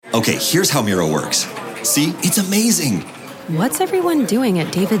Okay, here's how Miro works. See, it's amazing. What's everyone doing at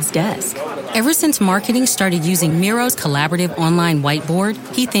David's desk? Ever since marketing started using Miro's collaborative online whiteboard,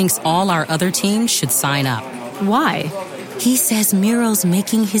 he thinks all our other teams should sign up. Why? He says Miro's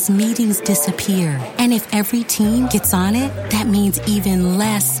making his meetings disappear. And if every team gets on it, that means even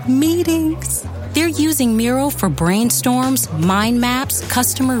less meetings. They're using Miro for brainstorms, mind maps,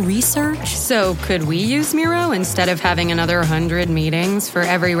 customer research. So could we use Miro instead of having another 100 meetings for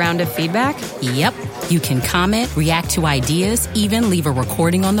every round of feedback? Yep. You can comment, react to ideas, even leave a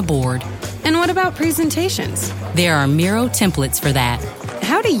recording on the board. And what about presentations? There are Miro templates for that.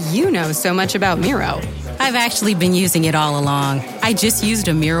 How do you know so much about Miro? I've actually been using it all along. I just used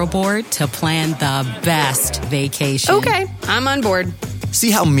a Miro board to plan the best vacation. Okay, I'm on board. See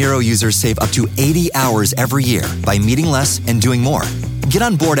how Miro users save up to 80 hours every year by meeting less and doing more. Get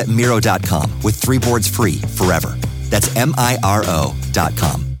on board at Miro.com with 3 boards free forever. That's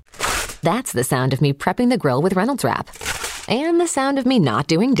MIRO.com. That's the sound of me prepping the grill with Reynolds Wrap. And the sound of me not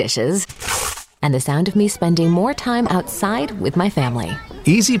doing dishes. And the sound of me spending more time outside with my family.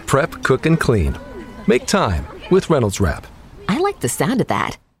 Easy prep, cook, and clean. Make time with Reynolds Wrap. I like the sound of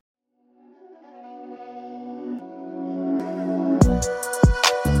that.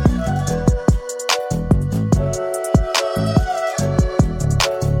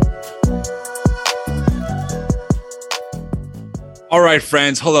 All right,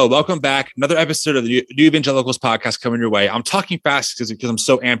 friends. Hello. Welcome back. Another episode of the New Evangelicals podcast coming your way. I'm talking fast because I'm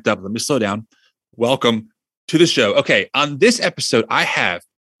so amped up. Let me slow down. Welcome to the show. Okay. On this episode, I have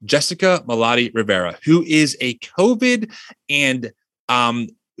Jessica Malaty Rivera, who is a COVID and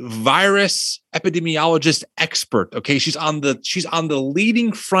virus epidemiologist expert. Okay. She's on the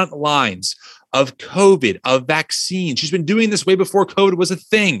leading front lines of COVID, of vaccines. She's been doing this way before COVID was a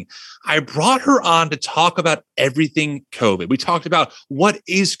thing. I brought her on to talk about everything COVID. We talked about what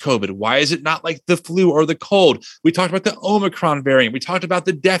is COVID? Why is it not like the flu or the cold? We talked about the Omicron variant. We talked about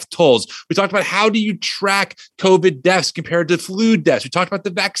the death tolls. We talked about how do you track COVID deaths compared to flu deaths. We talked about the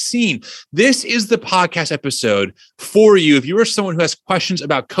vaccine. This is the podcast episode for you if you are someone who has questions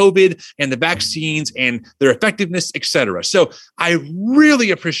about COVID and the vaccines and their effectiveness, etc. So I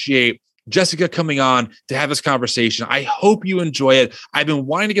really appreciate Jessica coming on to have this conversation. I hope you enjoy it. I've been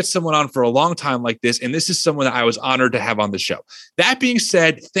wanting to get someone on for a long time like this, and this is someone that I was honored to have on the show. That being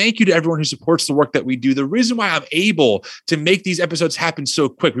said, thank you to everyone who supports the work that we do. The reason why I'm able to make these episodes happen so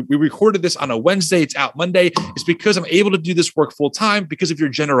quick, we recorded this on a Wednesday, it's out Monday, is because I'm able to do this work full time because of your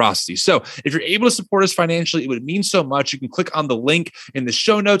generosity. So if you're able to support us financially, it would mean so much. You can click on the link in the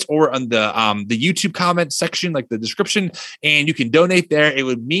show notes or on the YouTube comment section, like the description, and you can donate there. It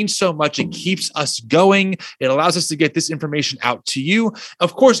would mean so much. It keeps us going. It allows us to get this information out to you.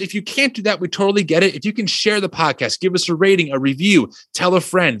 Of course, if you can't do that, we totally get it. If you can share the podcast, give us a rating, a review, tell a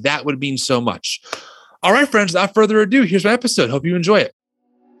friend, that would mean so much. All right, friends, without further ado, here's my episode. Hope you enjoy it.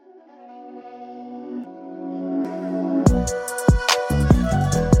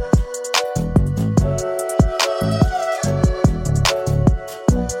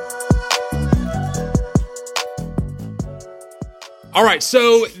 All right,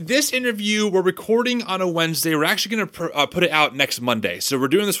 so this interview we're recording on a Wednesday. We're actually going to put it out next Monday. So we're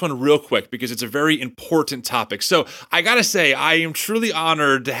doing this one real quick because it's a very important topic. So I got to say, I am truly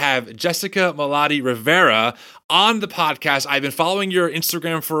honored to have Jessica Malaty Rivera on the podcast. I've been following your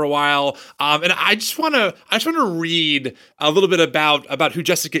Instagram for a while, and I just want to read a little bit about who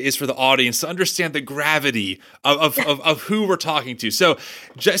Jessica is for the audience to understand the gravity of who we're talking to. So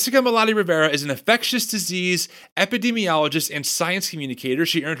Jessica Malaty Rivera is an infectious disease epidemiologist and science communicator.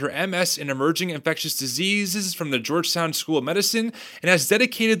 She earned her MS in emerging infectious diseases from the Georgetown School of Medicine and has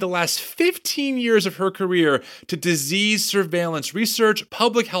dedicated the last 15 years of her career to disease surveillance research,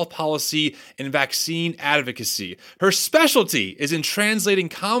 public health policy, and vaccine advocacy. Her specialty is in translating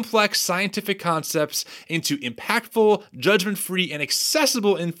complex scientific concepts into impactful, judgment-free, and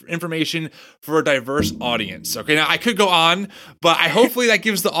accessible information for a diverse audience. Okay, now I could go on, but hopefully that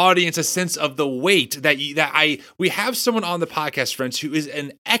gives the audience a sense of the weight we have someone on the podcast, friends, who is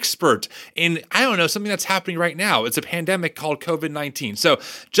an expert in, I don't know, something that's happening right now. It's a pandemic called COVID-19. So,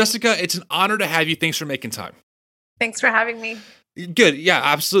 Jessica, it's an honor to have you. Thanks for making time. Thanks for having me. Good. Yeah,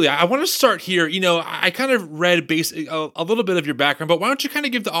 absolutely. I want to start here. You know, I kind of read a little bit of your background, but why don't you kind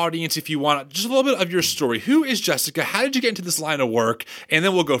of give the audience, if you want, just a little bit of your story. Who is Jessica? How did you get into this line of work? And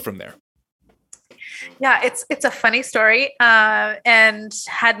then we'll go from there. Yeah, it's a funny story and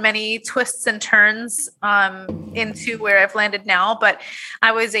had many twists and turns into where I've landed now. But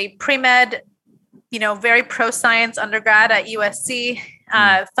I was a pre-med, very pro-science undergrad at USC.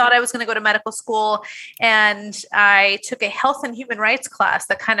 Thought I was going to go to medical school, and I took a health and human rights class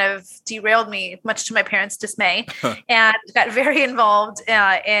that kind of derailed me, much to my parents' dismay, and got very involved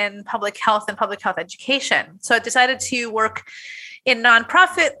in public health and public health education. So I decided to work in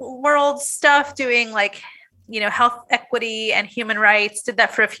nonprofit world stuff, doing like, health equity and human rights, did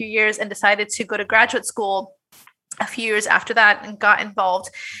that for a few years, and decided to go to graduate school a few years after that, and got involved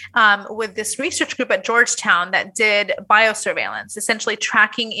with this research group at Georgetown that did biosurveillance, essentially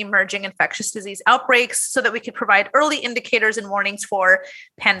tracking emerging infectious disease outbreaks so that we could provide early indicators and warnings for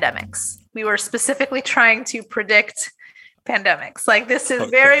pandemics. We were specifically trying to predict pandemics. Like, this is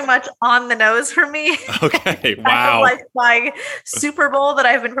very much on the nose for me. Okay. Wow. Like my Super Bowl that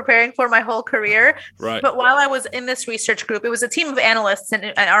I've been preparing for my whole career. Right. But while I was in this research group, it was a team of analysts,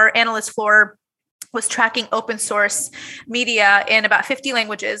 and our analyst floor was tracking open source media in about 50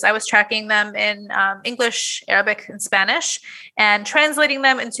 languages. I was tracking them in English, Arabic, and Spanish, and translating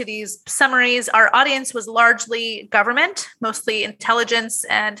them into these summaries. Our audience was largely government, mostly intelligence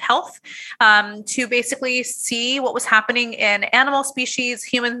and health, to basically see what was happening in animal species,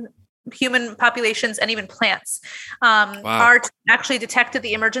 human populations, and even plants. Our team actually detected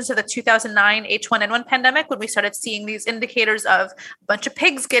the emergence of the 2009 H1N1 pandemic when we started seeing these indicators of a bunch of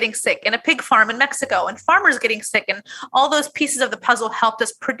pigs getting sick in a pig farm in Mexico, and farmers getting sick, and all those pieces of the puzzle helped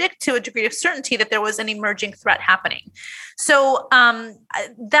us predict to a degree of certainty that there was an emerging threat happening. So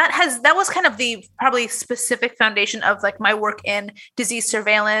that was kind of the probably specific foundation of like my work in disease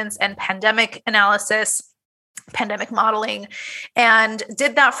surveillance and pandemic analysis, pandemic modeling, and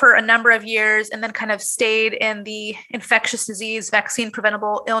did that for a number of years, and then kind of stayed in the infectious disease, vaccine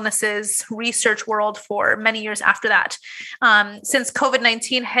preventable illnesses research world for many years after that. Since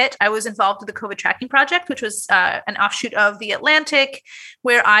COVID-19 hit, I was involved with the COVID tracking project, which was an offshoot of The Atlantic,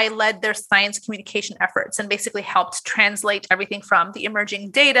 where I led their science communication efforts and basically helped translate everything from the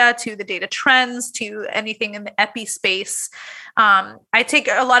emerging data to the data trends to anything in the epi space. I take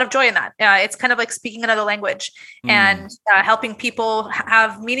a lot of joy in that. It's kind of like speaking another language and helping people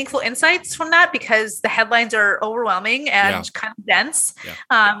have meaningful insights from that, because the headlines are overwhelming and kind of dense,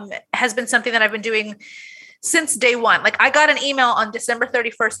 has been something that I've been doing since day one. Like, I got an email on December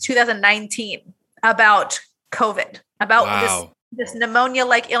 31st, 2019 about COVID, about this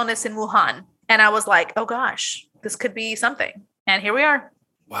pneumonia-like illness in Wuhan. And I was like, oh gosh, this could be something. And here we are.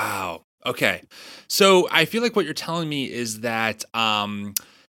 Wow. Okay. So I feel like what you're telling me is that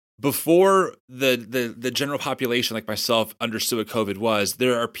before the general population like myself understood what COVID was,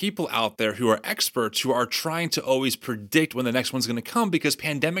 there are people out there who are experts who are trying to always predict when the next one's going to come, because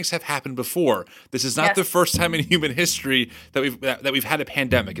pandemics have happened before. This is not the first time in human history that we've had a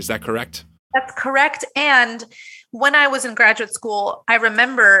pandemic. Is that correct? That's correct. And when I was in graduate school, I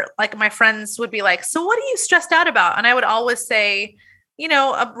remember like my friends would be like, so what are you stressed out about? And I would always say,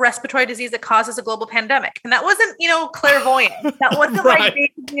 a respiratory disease that causes a global pandemic. And that wasn't, clairvoyant. That wasn't like,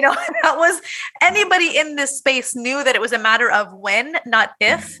 that was, anybody in this space knew that it was a matter of when, not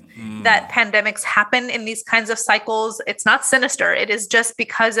if, that pandemics happen in these kinds of cycles. It's not sinister. It is just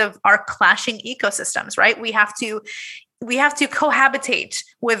because of our clashing ecosystems, right? We have to cohabitate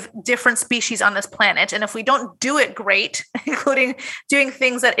with different species on this planet. And if we don't do it great, including doing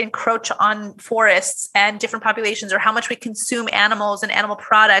things that encroach on forests and different populations, or how much we consume animals and animal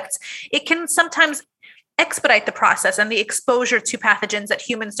products, it can sometimes expedite the process and the exposure to pathogens that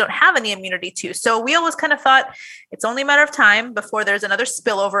humans don't have any immunity to. So we always kind of thought it's only a matter of time before there's another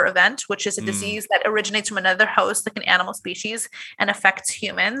spillover event, which is a disease that originates from another host, like an animal species, and affects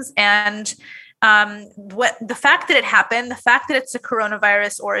humans. And the fact that it happened, the fact that it's a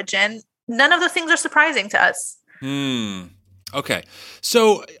coronavirus origin, none of those things are surprising to us. Okay.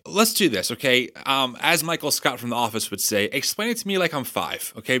 So let's do this. Okay. As Michael Scott from The Office would say, explain it to me like I'm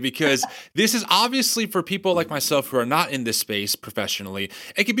 5. Okay. Because this is obviously for people like myself who are not in this space professionally.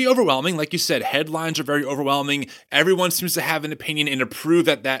 It can be overwhelming. Like you said, headlines are very overwhelming. Everyone seems to have an opinion and to prove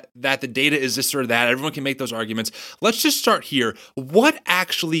that the data is this or that. Everyone can make those arguments. Let's just start here. What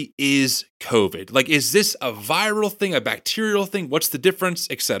actually is COVID? Like, is this a viral thing, a bacterial thing? What's the difference,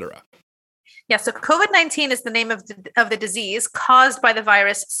 etc.? Yeah, so COVID-19 is the name of the disease caused by the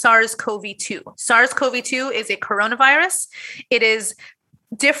virus SARS-CoV-2. SARS-CoV-2 is a coronavirus. It is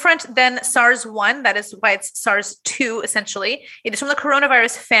different than SARS-1. That is why it's SARS-2, essentially. It is from the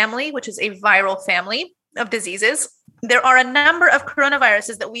coronavirus family, which is a viral family of diseases. There are a number of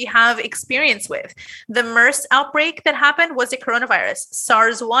coronaviruses that we have experience with. The MERS outbreak that happened was a coronavirus.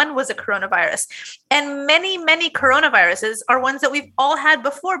 SARS-1 was a coronavirus. And many, many coronaviruses are ones that we've all had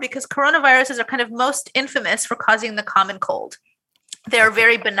before, because coronaviruses are kind of most infamous for causing the common cold. They're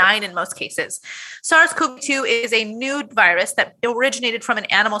very benign in most cases. SARS-CoV-2 is a new virus that originated from an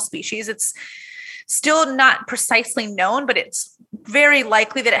animal species. It's still not precisely known, but it's very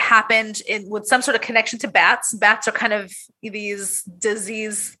likely that it happened with some sort of connection to bats. Bats are kind of these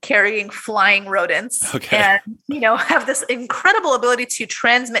disease-carrying flying rodents, and have this incredible ability to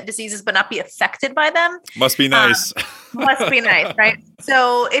transmit diseases but not be affected by them. Must be nice. Must be nice, right?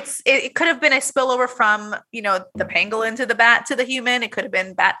 So it could have been a spillover from the pangolin to the bat to the human. It could have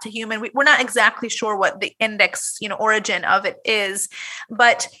been bat to human. We're not exactly sure what the index origin of it is,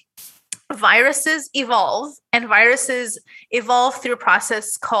 but viruses evolve, and viruses evolve through a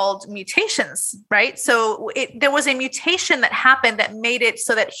process called mutations, right? So there was a mutation that happened that made it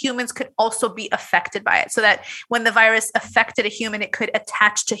so that humans could also be affected by it, so that when the virus affected a human, it could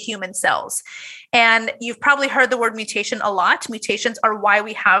attach to human cells. And you've probably heard the word mutation a lot. Mutations are why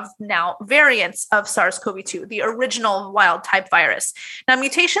we have now variants of SARS-CoV-2, the original wild type virus. Now,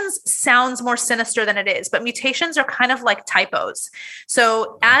 mutations sounds more sinister than it is, but mutations are kind of like typos.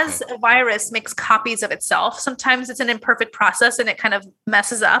 So as a virus makes copies of itself, sometimes it's an imperfect process and it kind of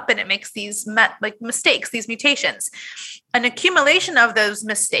messes up and it makes these mistakes, these mutations. An accumulation of those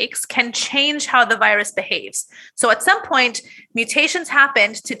mistakes can change how the virus behaves. So at some point, mutations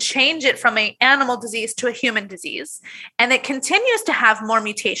happened to change it from an animal disease to a human disease. And it continues to have more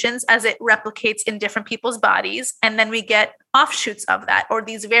mutations as it replicates in different people's bodies. And then we get offshoots of that, or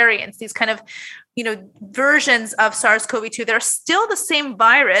these variants, these kind of versions of SARS-CoV-2 that are still the same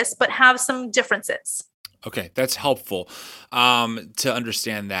virus, but have some differences. Okay, that's helpful to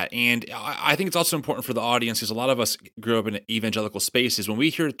understand that. And I think it's also important for the audience, because a lot of us grew up in evangelical spaces. When we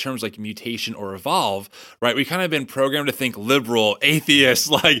hear terms like mutation or evolve, right, we kind of been programmed to think liberal,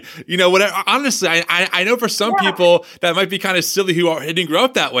 atheist, whatever. Honestly, I know for some people that might be kind of silly who didn't grow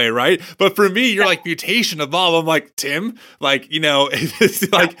up that way, right? But for me, you're like mutation, evolve. I'm like, Tim, it's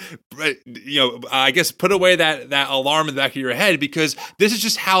I guess put away that alarm in the back of your head, because this is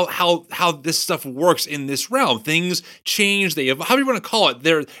just how this stuff works in this realm. Things change. They evolve, however you want to call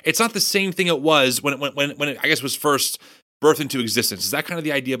it. It's not the same thing it was when it I guess was first birthed into existence. Is that kind of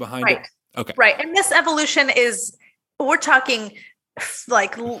the idea behind it? Okay. Right. And this evolution we're talking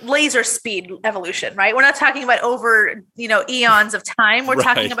like laser speed evolution, right? We're not talking about over, eons of time. We're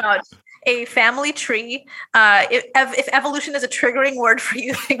talking about a family tree. If evolution is a triggering word for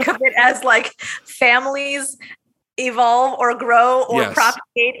you, think of it as like families evolve or grow or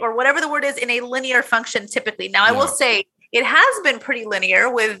propagate or whatever the word is in a linear function typically. Now, I will say it has been pretty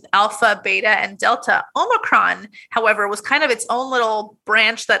linear with alpha, beta, and delta. Omicron, however, was kind of its own little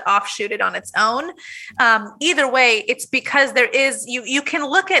branch that offshooted on its own. Either way, it's because there is, you can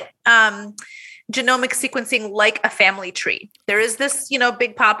look at genomic sequencing like a family tree. There is this,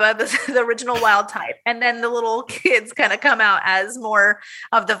 Big Papa, the original wild type, and then the little kids kind of come out as more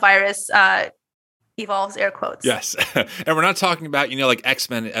of the virus evolves, air quotes. Yes. And we're not talking about, like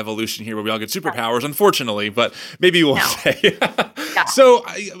X-Men evolution here where we all get superpowers, unfortunately, but maybe we'll say. So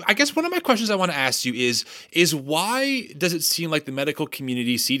I guess one of my questions I want to ask you is why does it seem like the medical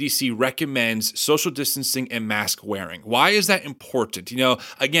community, CDC, recommends social distancing and mask wearing? Why is that important?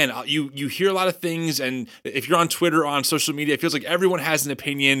 Again, you hear a lot of things, and if you're on Twitter or on social media, it feels like everyone has an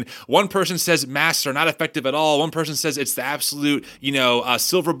opinion. One person says masks are not effective at all. One person says it's the absolute,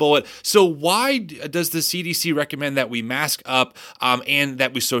 silver bullet. So why does the CDC recommend that we mask up and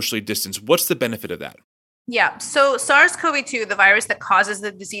that we socially distance? What's the benefit of that? Yeah. So SARS-CoV-2, the virus that causes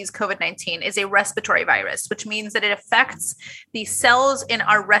the disease COVID-19, is a respiratory virus, which means that it affects the cells in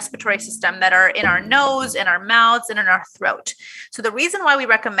our respiratory system that are in our nose, in our mouths, and in our throat. So the reason why we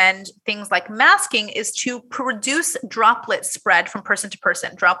recommend things like masking is to reduce droplet spread from person to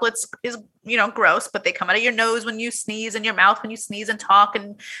person. Droplets is, gross, but they come out of your nose when you sneeze, and your mouth when you sneeze and talk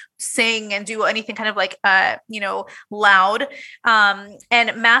and sing and do anything kind of like, loud.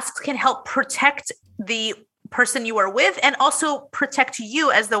 And masks can help protect the person you are with and also protect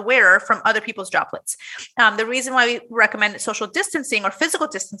you as the wearer from other people's droplets. The reason why we recommend social distancing or physical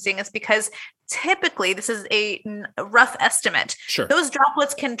distancing is because typically, this is a rough estimate, those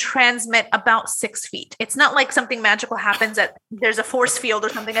droplets can transmit about 6 feet. It's not like something magical happens that there's a force field or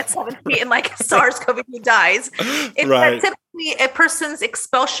something at 7 feet and like SARS-CoV-2 dies. It's that typically a person's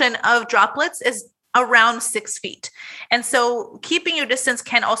expulsion of droplets is around 6 feet. And so keeping your distance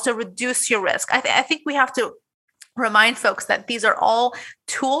can also reduce your risk. I think we have to remind folks that these are all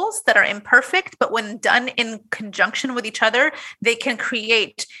tools that are imperfect, but when done in conjunction with each other, they can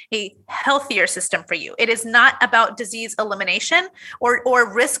create a healthier system for you. It is not about disease elimination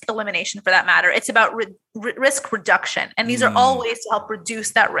or risk elimination for that matter. It's about risk reduction. And these are all ways to help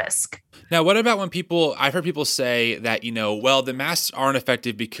reduce that risk. Now, what about when I've heard people say that, well, the masks aren't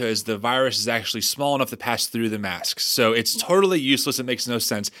effective because the virus is actually small enough to pass through the masks. So it's totally useless. It makes no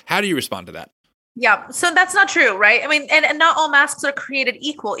sense. How do you respond to that? Yeah, so that's not true, right? I mean, and not all masks are created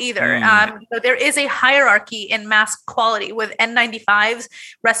equal either. There is a hierarchy in mask quality with N95s,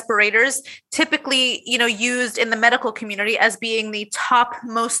 respirators, typically, used in the medical community as being the top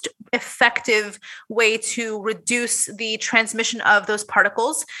most effective way to reduce the transmission of those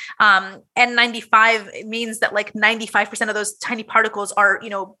particles. N95 means that like 95% of those tiny particles are,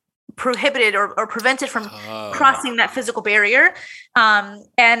 prohibited or prevented from crossing that physical barrier.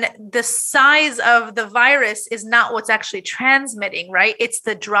 And the size of the virus is not what's actually transmitting, right? It's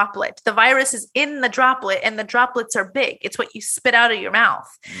the droplet. The virus is in the droplet and the droplets are big. It's what you spit out of your mouth.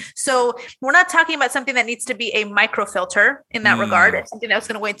 So we're not talking about something that needs to be a microfilter in that regard. It's something that's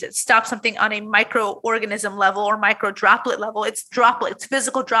going to stop something on a microorganism level or micro droplet level. It's droplets,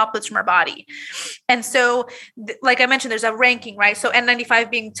 physical droplets from our body. And so, like I mentioned, there's a ranking, right? So N95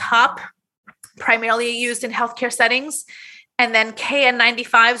 being top, primarily used in healthcare settings. And then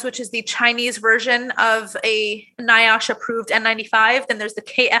KN95s, which is the Chinese version of a NIOSH approved N95. Then there's the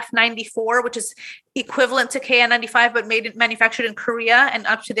KF94, which is equivalent to KN95, but manufactured in Korea and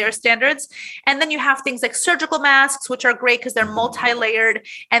up to their standards. And then you have things like surgical masks, which are great because they're multi-layered.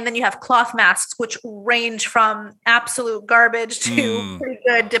 And then you have cloth masks, which range from absolute garbage to pretty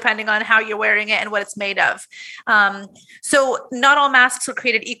good, depending on how you're wearing it and what it's made of. So not all masks are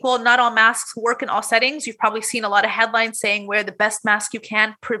created equal. Not all masks work in all settings. You've probably seen a lot of headlines saying wear the best mask you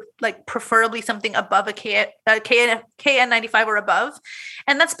can, preferably something above a KN95 or above.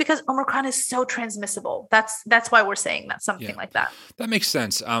 And that's because Omicron is so transmissible. That's why we're saying that, something like that. That makes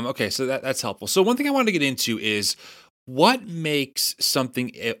sense. Okay, so that's helpful. So one thing I wanted to get into is what makes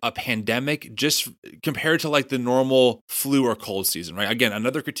something a pandemic just compared to like the normal flu or cold season, right? Again,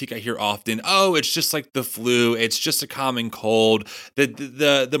 another critique I hear often, it's just like the flu. It's just a common cold.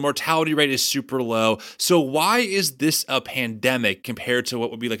 The mortality rate is super low. So why is this a pandemic compared to what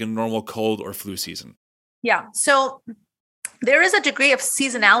would be like a normal cold or flu season? Yeah. So there is a degree of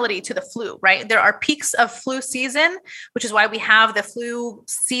seasonality to the flu, right? There are peaks of flu season, which is why we have the flu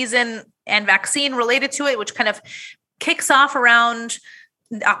season and vaccine related to it, which kind of kicks off around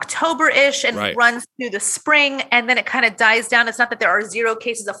October-ish and runs through the spring, and then it kind of dies down. It's not that there are 0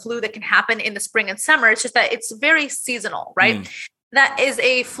 cases of flu that can happen in the spring and summer. It's just that it's very seasonal, right? That is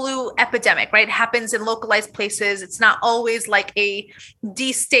a flu epidemic, right? It happens in localized places. It's not always like a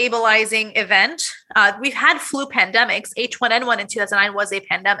destabilizing event. We've had flu pandemics. H1N1 in 2009 was a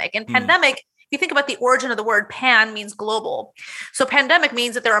pandemic. And pandemic, if you think about the origin of the word, pan means global. So pandemic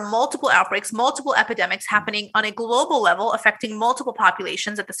means that there are multiple outbreaks, multiple epidemics happening on a global level, affecting multiple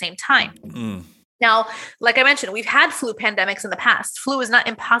populations at the same time. Now, like I mentioned, we've had flu pandemics in the past. Flu is not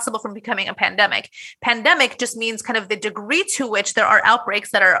impossible from becoming a pandemic. Pandemic just means kind of the degree to which there are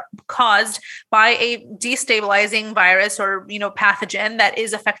outbreaks that are caused by a destabilizing virus or, pathogen that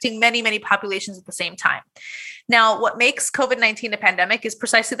is affecting many, many populations at the same time. Now, what makes COVID-19 a pandemic is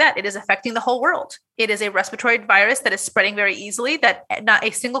precisely that. It is affecting the whole world. It is a respiratory virus that is spreading very easily, that not a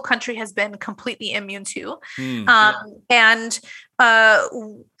single country has been completely immune to.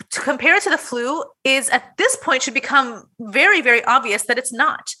 To compare it to the flu is at this point should become very, very obvious that it's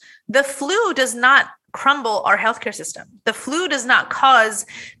not. The flu does not crumble our healthcare system. The flu does not cause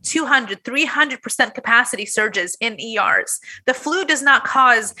 200, 300% capacity surges in ERs. The flu does not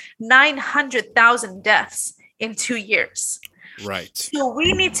cause 900,000 deaths in 2 years. Right. So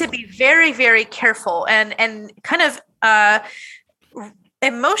we need to be very, very careful and kind of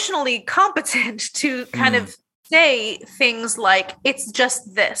emotionally competent to kind of say things like, it's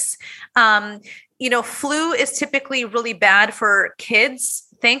just this. Flu is typically really bad for kids.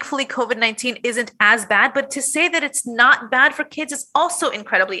 Thankfully, COVID-19 isn't as bad, but to say that it's not bad for kids is also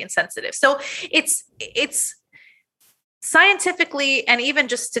incredibly insensitive. So it's scientifically and even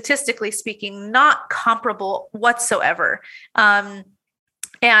just statistically speaking, not comparable whatsoever. And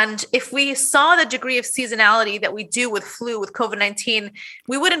if we saw the degree of seasonality that we do with flu, with COVID-19,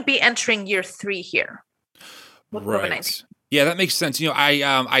 we wouldn't be entering year 3 here with COVID-19. Yeah, that makes sense.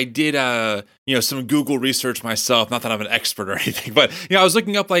 I did some Google research myself. Not that I'm an expert or anything, but I was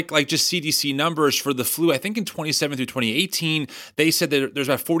looking up like just CDC numbers for the flu. I think in 2017 through 2018, they said that there's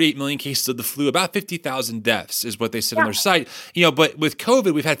about 48 million cases of the flu, about 50,000 deaths is what they said on their site. But with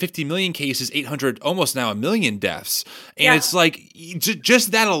COVID, we've had 50 million cases, 800, almost now 1 million deaths, and it's like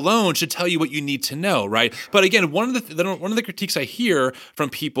just that alone should tell you what you need to know, right? But again, one of the critiques I hear from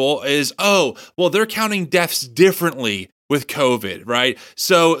people is, oh, well, they're counting deaths differently with COVID, right?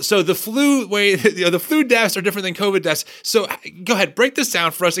 So the flu the flu deaths are different than COVID deaths. So go ahead, break this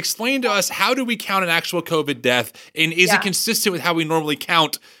down for us. Explain to us, how do we count an actual COVID death, and is it consistent with how we normally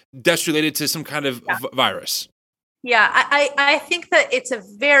count deaths related to some kind of virus? Yeah, I think that it's a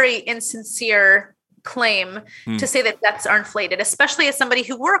very insincere claim to say that deaths are inflated, especially as somebody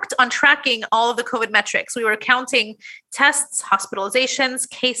who worked on tracking all of the COVID metrics. We were counting tests, hospitalizations,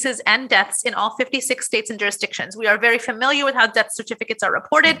 cases, and deaths in all 56 states and jurisdictions. We are very familiar with how death certificates are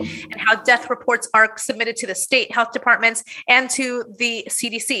reported and how death reports are submitted to the state health departments and to the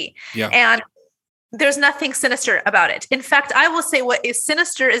CDC. Yeah. And there's nothing sinister about it. In fact, I will say what is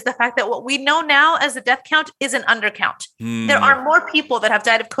sinister is the fact that what we know now as the death count is an undercount. There are more people that have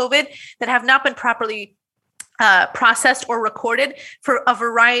died of COVID that have not been properly processed or recorded for a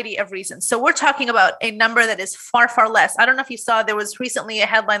variety of reasons. So we're talking about a number that is far, far less. I don't know if you saw, there was recently a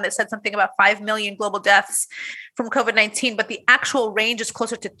headline that said something about 5 million global deaths from COVID-19, but the actual range is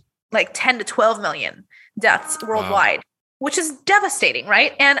closer to like 10 to 12 million deaths worldwide. Wow. Which is devastating,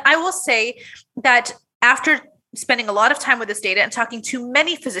 right? And I will say that after spending a lot of time with this data and talking to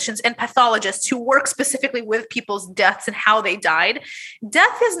many physicians and pathologists who work specifically with people's deaths and how they died,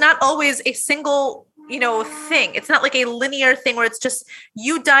 death is not always a single thing. It's not like a linear thing where it's just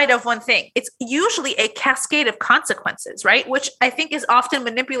you died of one thing. It's usually a cascade of consequences, right? Which I think is often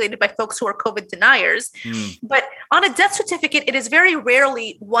manipulated by folks who are COVID deniers. But on a death certificate, it is very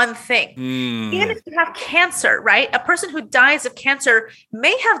rarely one thing. Even if you have cancer, right? A person who dies of cancer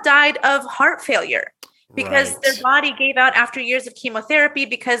may have died of heart failure because their body gave out after years of chemotherapy,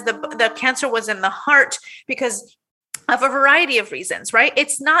 because the cancer was in the heart, because of a variety of reasons, right?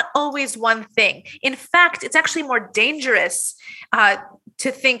 It's not always one thing. In fact, it's actually more dangerous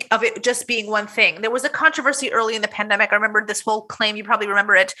to think of it just being one thing. There was a controversy early in the pandemic. I remember this whole claim, you probably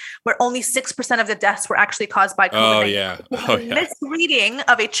remember it, where only 6% of the deaths were actually caused by COVID-19. Misreading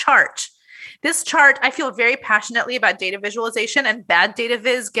of a chart. This chart, I feel very passionately about data visualization, and bad data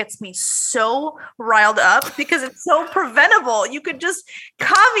viz gets me so riled up because it's so preventable. You could just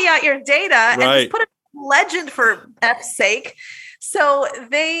caveat your data and just put a legend for F's sake. So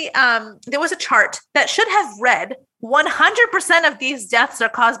there was a chart that should have read 100% of these deaths are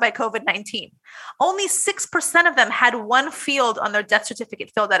caused by COVID-19. Only 6% of them had one field on their death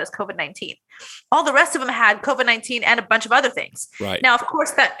certificate filled out as COVID-19. All the rest of them had COVID-19 and a bunch of other things. Right. Now, of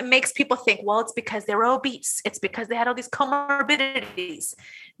course, that makes people think, well, it's because they were obese. It's because they had all these comorbidities.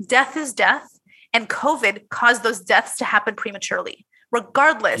 Death is death, and COVID caused those deaths to happen prematurely,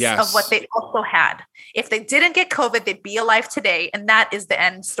 regardless of what they also had. If they didn't get COVID, they'd be alive today, and that is the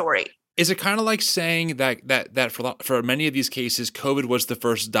end story. Is it kind of like saying that for many of these cases, COVID was the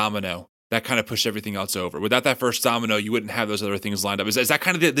first domino that kind of pushed everything else over? Without that first domino, you wouldn't have those other things lined up. Is that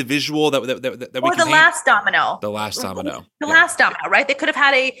kind of the visual that we can Or the last domino. The last domino. The last domino, right? They could have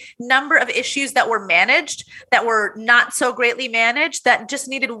had a number of issues that were managed, that were not so greatly managed, that just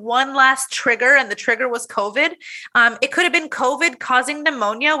needed one last trigger, and the trigger was COVID. It could have been COVID causing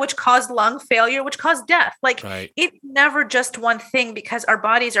pneumonia, which caused lung failure, which caused death. It's never just one thing, because our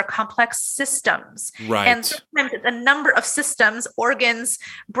bodies are complex systems. Right. And sometimes it's a number of systems, organs,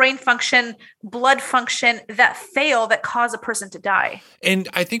 brain function, blood function that fail, that cause a person to die. And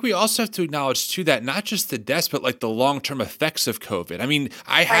I think we also have to acknowledge too that not just the deaths, but like the long-term effects of COVID. I mean,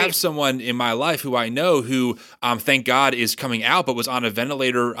 I have someone in my life who I know who, thank God, is coming out, but was on a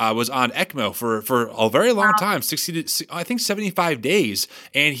ventilator, was on ECMO for a very long time, 75 days.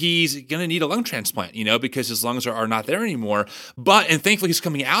 And he's going to need a lung transplant, because his lungs are not there anymore. And thankfully he's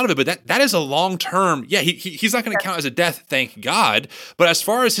coming out of it. But that is a long-term, he's not going to count as a death, thank God. But as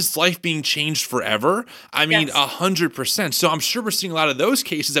far as his life being changed forever, I mean, 100%. So I'm sure we're seeing a lot of those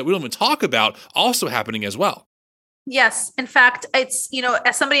cases that we don't even talk about also happening as well. Yes. In fact, it's,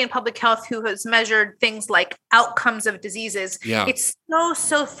 as somebody in public health who has measured things like outcomes of diseases, it's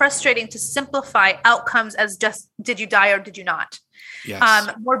so frustrating to simplify outcomes as just, did you die or did you not?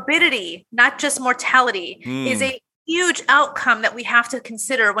 Yes. Morbidity, not just mortality, is a huge outcome that we have to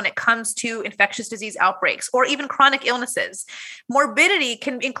consider when it comes to infectious disease outbreaks or even chronic illnesses. Morbidity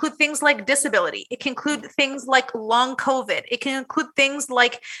can include things like disability. It can include things like long COVID. It can include things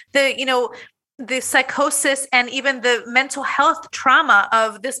like the the psychosis and even the mental health trauma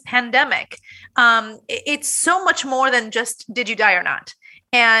of this pandemic. It's so much more than just did you die or not.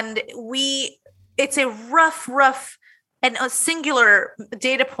 And it's a rough and a singular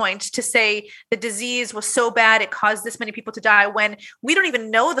data point to say the disease was so bad it caused this many people to die when we don't even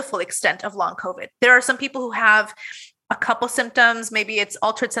know the full extent of long COVID. There are some people who have a couple symptoms. Maybe it's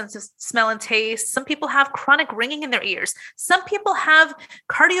altered sense of smell and taste. Some people have chronic ringing in their ears. Some people have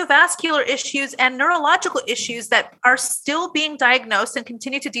cardiovascular issues and neurological issues that are still being diagnosed and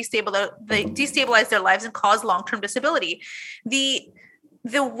continue to destabilize their lives and cause long-term disability.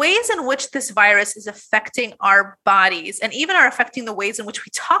 The ways in which this virus is affecting our bodies and even are affecting the ways in which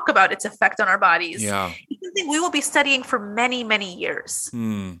we talk about its effect on our bodies is something we will be studying for many, many years.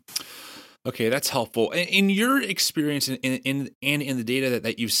 Okay, that's helpful. In your experience and in the data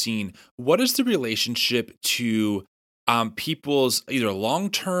that you've seen, what is the relationship to people's either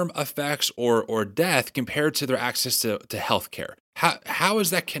long-term effects or death compared to their access to healthcare? How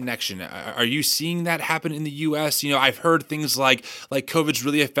is that connection? Are you seeing that happen in the U.S.? I've heard things like COVID's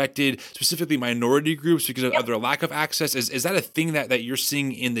really affected specifically minority groups because of their lack of access. Is that a thing that you're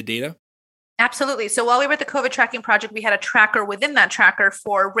seeing in the data? Absolutely. So while we were at the COVID tracking project, we had a tracker within that tracker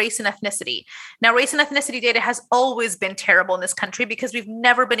for race and ethnicity. Now, race and ethnicity data has always been terrible in this country because we've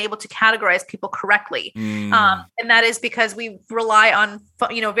never been able to categorize people correctly. And that is because we rely on,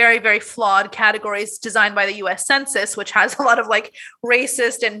 very, very flawed categories designed by the US Census, which has a lot of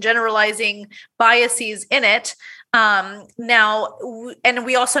racist and generalizing biases in it. Now, and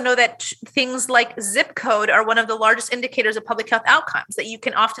we also know that things like zip code are one of the largest indicators of public health outcomes, that you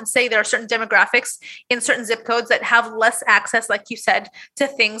can often say there are certain demographics in certain zip codes that have less access, like you said, to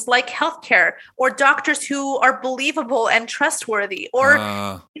things like healthcare or doctors who are believable and trustworthy, or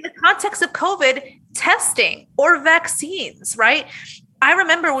in the context of COVID, testing or vaccines, right? I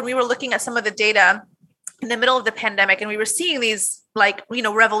remember when we were looking at some of the data in the middle of the pandemic and we were seeing these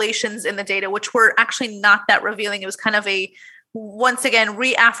revelations in the data, which were actually not that revealing. It was kind of once again,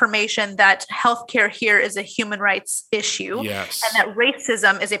 reaffirmation that healthcare here is a human rights issue, yes, and that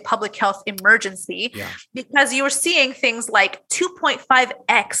racism is a public health emergency, because you were seeing things like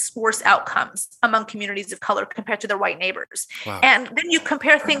 2.5x worse outcomes among communities of color compared to their white neighbors. Wow. And then you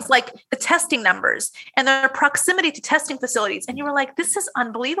compare things like the testing numbers and their proximity to testing facilities. And you were like, this is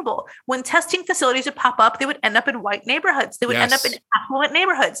unbelievable. When testing facilities would pop up, they would end up in white neighborhoods. They would end up in affluent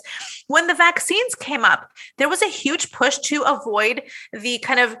neighborhoods. When the vaccines came up, there was a huge push to avoid the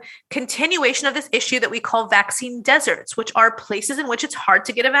kind of continuation of this issue that we call vaccine deserts, which are places in which it's hard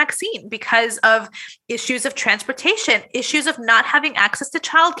to get a vaccine because of issues of transportation, issues of not having access to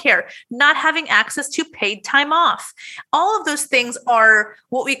childcare, not having access to paid time off. All of those things are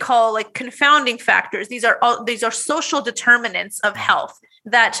what we call confounding factors. These are social determinants of health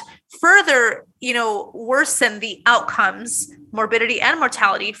that further, worsen the outcomes, morbidity and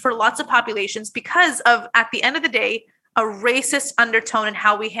mortality for lots of populations because of, at the end of the day, a racist undertone in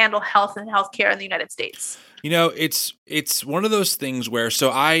how we handle health and healthcare in the United States. It's one of those things where,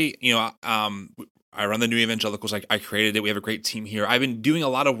 I run the New Evangelicals. I created it. We have a great team here. I've been doing a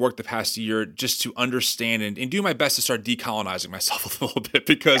lot of work the past year just to understand and do my best to start decolonizing myself a little bit,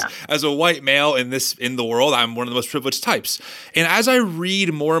 because as a white male in the world, I'm one of the most privileged types. And as I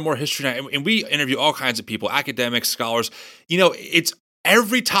read more and more history now, and we interview all kinds of people, academics, scholars, it's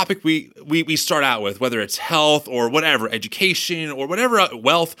every topic we start out with, whether it's health or whatever, education or whatever,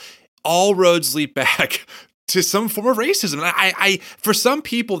 wealth, all roads lead back to some form of racism. And I for some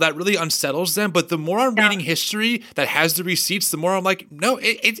people that really unsettles them, but the more I'm reading history that has the receipts, the more I'm like, no,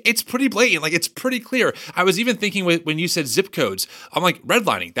 it's pretty blatant. It's pretty clear. I was even thinking when you said zip codes, I'm like,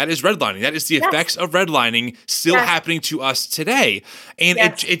 redlining. That is redlining. That is the effects of redlining still happening to us today. And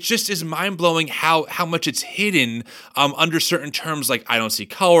it just is mind blowing how much it's hidden under certain terms, like I don't see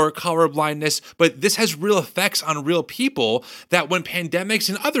color blindness, but this has real effects on real people that when pandemics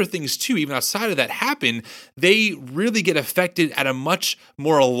and other things too, even outside of that happen, they really get affected at a much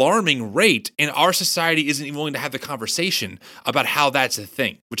more alarming rate, and our society isn't even willing to have the conversation about how that's a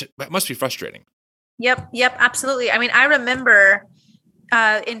thing, which must be frustrating. Yep, absolutely. I mean, I remember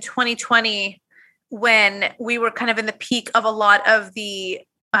in 2020 when we were kind of in the peak of a lot of the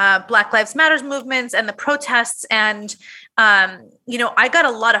Black Lives Matter movements and the protests, and I got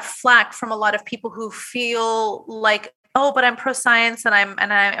a lot of flack from a lot of people who feel like, oh, but I'm pro-science and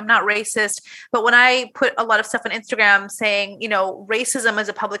I'm not racist. But when I put a lot of stuff on Instagram saying, racism is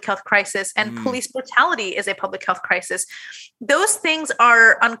a public health crisis and police brutality is a public health crisis, those things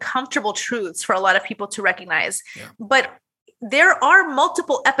are uncomfortable truths for a lot of people to recognize. Yeah. But there are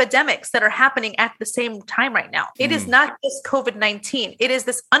multiple epidemics that are happening at the same time right now. It is not just COVID-19. It is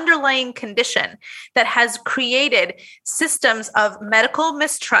this underlying condition that has created systems of medical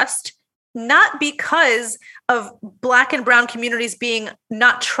mistrust, not because of Black and brown communities being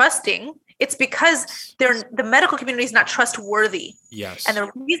not trusting. It's because the medical community is not trustworthy. Yes. And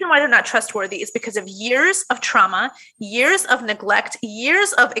the reason why they're not trustworthy is because of years of trauma, years of neglect,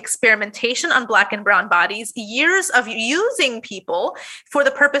 years of experimentation on Black and brown bodies, years of using people for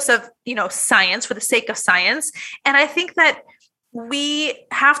the purpose of, science, for the sake of science. And I think that we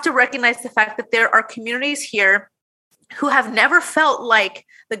have to recognize the fact that there are communities here who have never felt like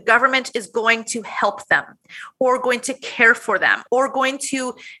the government is going to help them or going to care for them or going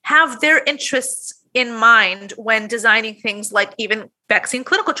to have their interests in mind when designing things like even vaccine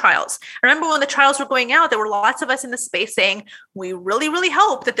clinical trials. I remember when the trials were going out, there were lots of us in the space saying, we really, really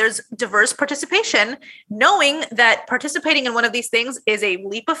hope that there's diverse participation, knowing that participating in one of these things is a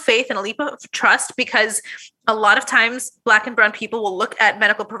leap of faith and a leap of trust, because a lot of times Black and brown people will look at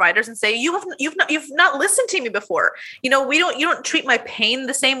medical providers and say, you've not listened to me before. You don't treat my pain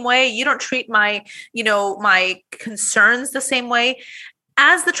the same way. You don't treat my concerns the same way.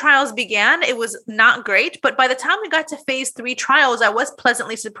 As the trials began, it was not great, but by the time we got to phase 3 trials, I was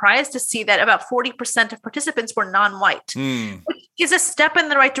pleasantly surprised to see that about 40% of participants were non-white, which is a step in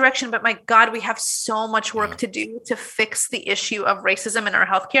the right direction. But my God, we have so much work to do to fix the issue of racism in our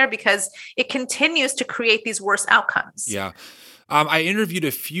healthcare, because it continues to create these worse outcomes. Yeah. I interviewed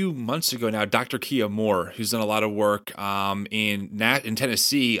a few months ago now Dr. Kia Moore, who's done a lot of work in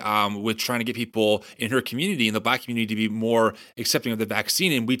Tennessee with trying to get people in her community, in the Black community, to be more accepting of the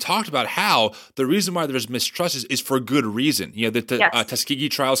vaccine. And we talked about how the reason why there's mistrust is for good reason. That the Tuskegee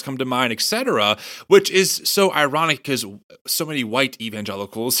trials come to mind, et cetera, which is so ironic because so many white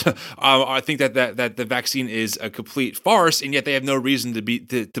evangelicals think that the vaccine is a complete farce, and yet they have no reason to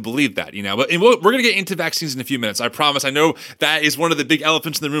believe that. But we're going to get into vaccines in a few minutes. I promise. I know that is one of the big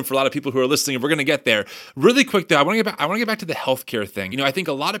elephants in the room for a lot of people who are listening, and we're going to get there. Really quick, though, I want to get back to the healthcare thing. I think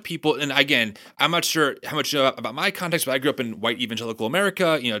a lot of people, and again, I'm not sure how much you know about my context, but I grew up in white evangelical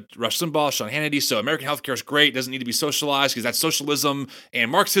America, Rush Limbaugh, Sean Hannity, so American healthcare is great, doesn't need to be socialized because that's socialism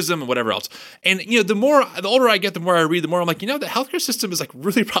and Marxism and whatever else. And, the older I get, the more I read, the more I'm like, the healthcare system is like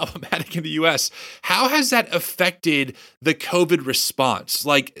really problematic in the U.S. How has that affected the COVID response?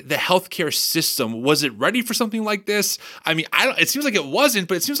 Like the healthcare system, was it ready for something like this? I mean, it seems like it wasn't,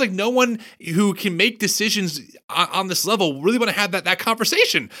 but it seems like no one who can make decisions on this level really want to have that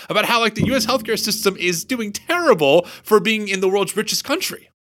conversation about how like the U.S. healthcare system is doing terrible for being in the world's richest country.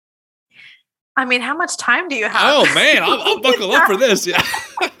 I mean, how much time do you have? Oh man, I'll buckle up for this. Yeah.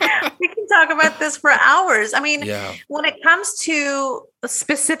 We can talk about this for hours. I mean, when it comes to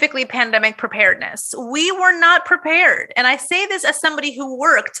specifically pandemic preparedness, we were not prepared. And I say this as somebody who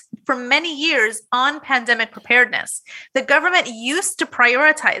worked for many years on pandemic preparedness. The government used to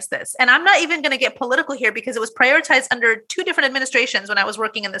prioritize this. And I'm not even going to get political here because it was prioritized under 2 different administrations when I was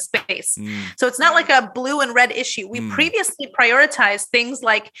working in this space. So it's not like a blue and red issue. We previously prioritized things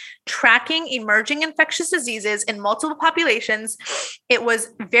like tracking emerging infectious diseases in multiple populations. It was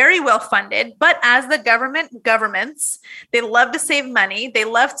very well funded, but as the governments, they love to save money. They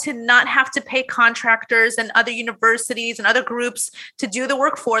love to not have to pay contractors and other universities and other groups to do the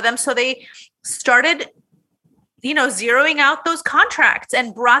work for them. So they started, zeroing out those contracts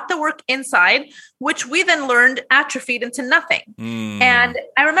and brought the work inside, which we then learned atrophied into nothing. And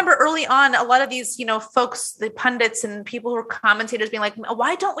I remember early on, a lot of these, folks, the pundits and people who are commentators being like,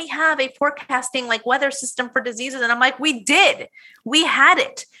 why don't we have a forecasting like weather system for diseases? And I'm like, we did. We had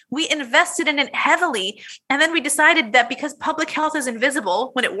it. We invested in it heavily. And then we decided that because public health is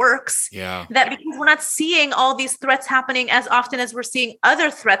invisible when it works, that because we're not seeing all these threats happening as often as we're seeing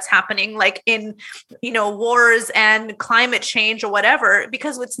other threats happening, like in, wars and climate change or whatever,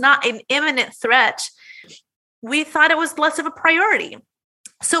 because it's not an imminent threat, we thought it was less of a priority.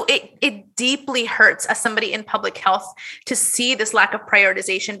 So it deeply hurts as somebody in public health to see this lack of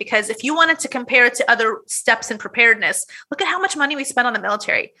prioritization, because if you wanted to compare it to other steps in preparedness, look at how much money we spend on the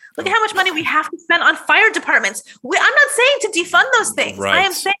military. Look at how much money we have to spend on fire departments. I'm not saying to defund those things. Right. I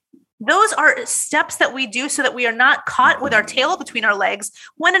am saying those are steps that we do so that we are not caught with our tail between our legs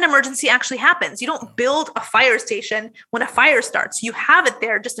when an emergency actually happens. You don't build a fire station when a fire starts. You have it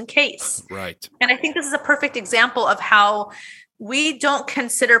there just in case. Right. And I think this is a perfect example of how we don't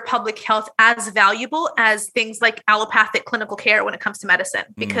consider public health as valuable as things like allopathic clinical care when it comes to medicine,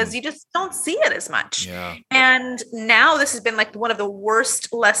 because you just don't see it as much. Yeah. And now this has been like one of the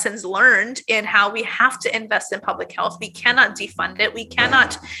worst lessons learned in how we have to invest in public health. We cannot defund it. We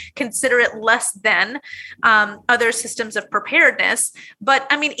cannot consider it less than other systems of preparedness. But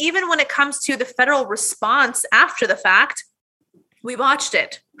I mean, even when it comes to the federal response after the fact, we botched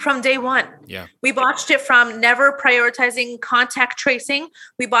it from day one. Yeah. We botched it from never prioritizing contact tracing.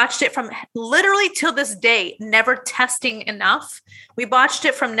 We botched it from literally till this day, never testing enough. We botched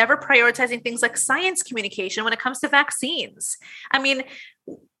it from never prioritizing things like science communication when it comes to vaccines. I mean,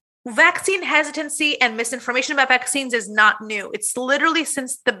 vaccine hesitancy and misinformation about vaccines is not new. It's literally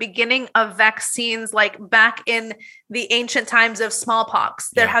since the beginning of vaccines, like back in the ancient times of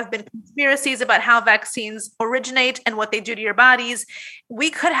smallpox. There have been conspiracies about how vaccines originate and what they do to your bodies. We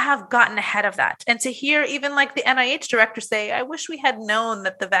could have gotten ahead of that. And to hear even like the NIH director say, I wish we had known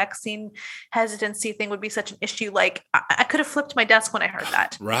that the vaccine hesitancy thing would be such an issue. Like I could have flipped my desk when I heard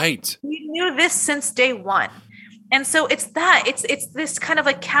that. Right. We knew this since day one. And so it's this kind of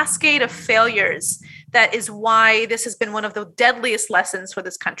like cascade of failures that is why this has been one of the deadliest lessons for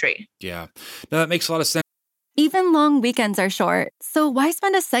this country. Yeah. No, that makes a lot of sense. Even long weekends are short, so why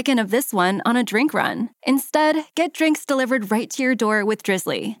spend a second of this one on a drink run? Instead, get drinks delivered right to your door with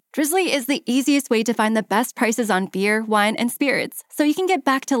Drizzly. Drizzly is the easiest way to find the best prices on beer, wine, and spirits, so you can get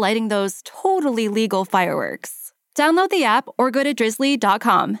back to lighting those totally legal fireworks. Download the app or go to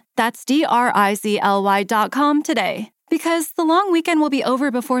drizzly.com. That's DRIZLY.com today. Because the long weekend will be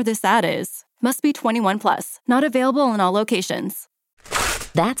over before this ad is. Must be 21 plus. Not available in all locations.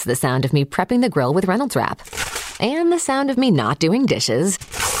 That's the sound of me prepping the grill with Reynolds Wrap. And the sound of me not doing dishes.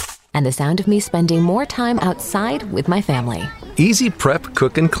 And the sound of me spending more time outside with my family. Easy prep,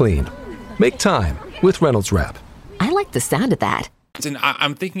 cook, and clean. Make time with Reynolds Wrap. I like the sound of that. And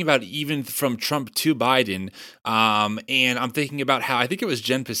I'm thinking about even from Trump to Biden, and I'm thinking about how I think it was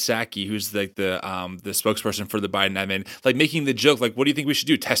Jen Psaki, who's like the spokesperson for the Biden admin, like making the joke, like, "What do you think we should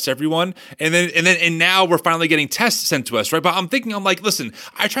do? Test everyone?" And now we're finally getting tests sent to us, right? But I'm like, listen,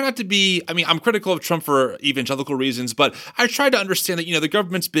 I try not to be. I mean, I'm critical of Trump for evangelical reasons, but I try to understand that the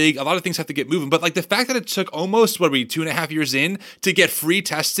government's big. A lot of things have to get moving, but like the fact that it took almost 2.5 years in to get free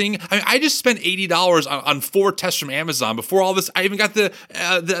testing. I mean, I just spent $80 on 4 tests from Amazon before all this. I even got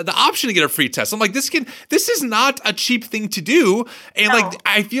the option to get a free test. I'm like, this is not a cheap thing to do. And like,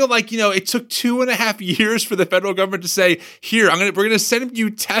 I feel like, it took 2.5 years for the federal government to say, here, we're going to send you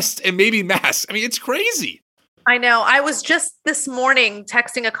tests and maybe masks. I mean, it's crazy. I know. I was just this morning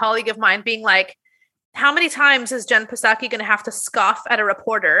texting a colleague of mine being like, how many times is Jen Psaki going to have to scoff at a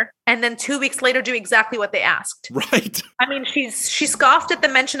reporter and then 2 weeks later do exactly what they asked? Right. I mean, she scoffed at the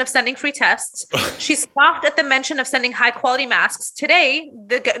mention of sending free tests. She scoffed at the mention of sending high quality masks. Today,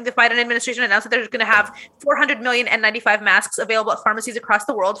 the Biden administration announced that they're going to have 400 million N95 masks available at pharmacies across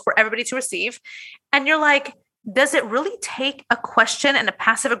the world for everybody to receive. And you're like, does it really take a question and a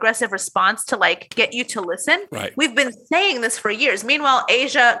passive aggressive response to like get you to listen? Right. We've been saying this for years. Meanwhile,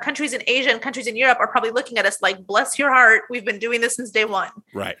 countries in Asia and countries in Europe are probably looking at us like, bless your heart. We've been doing this since day one.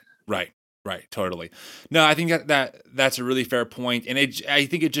 Right. Totally. No, I think that's a really fair point. And I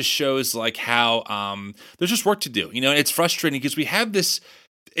think it just shows like how there's just work to do. It's frustrating because we have this.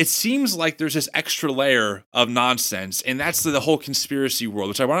 It seems like there's this extra layer of nonsense, and that's the whole conspiracy world,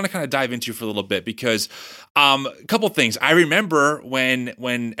 which I want to kind of dive into for a little bit because a couple of things. I remember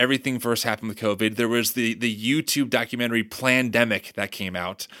when everything first happened with COVID, there was the YouTube documentary Plandemic that came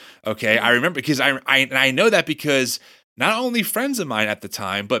out. Okay, I remember because I know that because not only friends of mine at the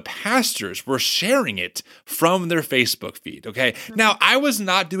time, but pastors were sharing it from their Facebook feed. Okay. Now, I was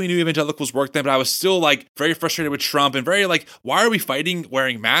not doing New Evangelicals work then, but I was still like very frustrated with Trump and very like, why are we fighting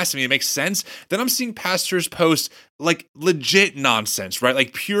wearing masks? I mean, it makes sense. Then I'm seeing pastors post like legit nonsense, right?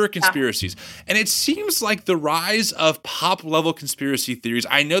 Like pure conspiracies. And it seems like the rise of pop level conspiracy theories,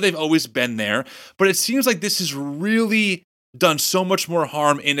 I know they've always been there, but it seems like this is really done so much more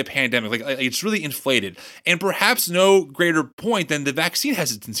harm in a pandemic. Like it's really inflated. And perhaps no greater point than the vaccine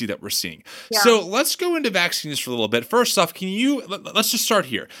hesitancy that we're seeing. Yeah. So let's go into vaccines for a little bit. First off, let's just start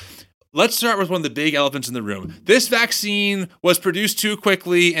here. Let's start with one of the big elephants in the room. This vaccine was produced too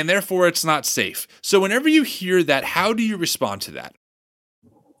quickly and therefore it's not safe. So whenever you hear that, how do you respond to that?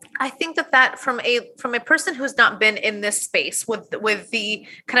 I think that from a person who's not been in this space with the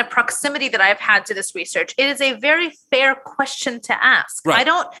kind of proximity that I've had to this research, it is a very fair question to ask. Right. I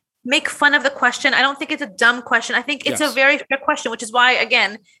don't make fun of the question. I don't think it's a dumb question. I think it's a very fair question, which is why,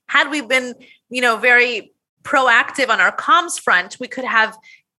 again, had we been, very proactive on our comms front, we could have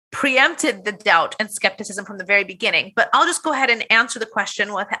preempted the doubt and skepticism from the very beginning. But I'll just go ahead and answer the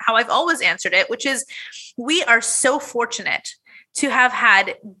question with how I've always answered it, which is we are so fortunate to have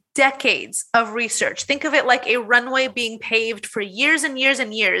had decades of research. Think of it like a runway being paved for years and years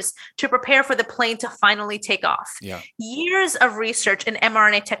and years to prepare for the plane to finally take off. Yeah. Years of research in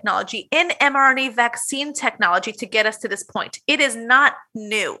mRNA technology, in mRNA vaccine technology to get us to this point. It is not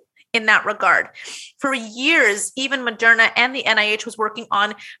new in that regard. For years, even Moderna and the NIH was working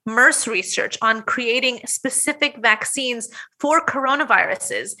on MERS research, on creating specific vaccines for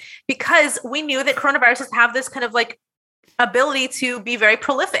coronaviruses, because we knew that coronaviruses have this kind of like ability to be very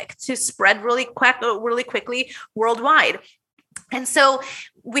prolific, to spread really quickly worldwide. And so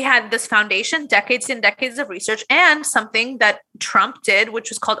we had this foundation, decades and decades of research, and something that Trump did, which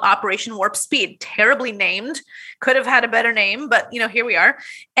was called Operation Warp Speed. Terribly named, could have had a better name, but here we are.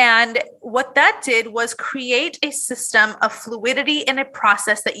 And what that did was create a system of fluidity in a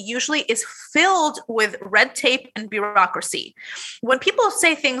process that usually is filled with red tape and bureaucracy. When people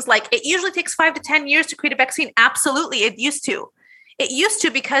say things like, it usually takes 5 to 10 years to create a vaccine, absolutely, it used to. It used to,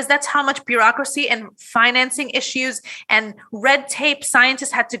 because that's how much bureaucracy and financing issues and red tape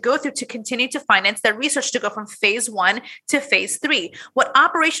scientists had to go through to continue to finance their research to go from phase 1 to phase 3. What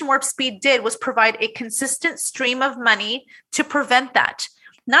Operation Warp Speed did was provide a consistent stream of money to prevent that.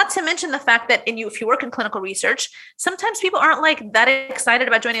 Not to mention the fact that if you work in clinical research, sometimes people aren't like that excited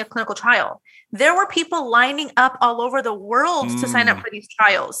about joining a clinical trial. There were people lining up all over the world to sign up for these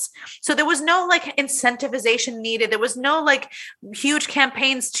trials. So there was no like incentivization needed. There was no like huge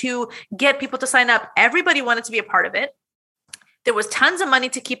campaigns to get people to sign up. Everybody wanted to be a part of it. There was tons of money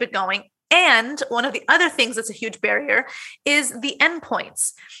to keep it going. And one of the other things that's a huge barrier is the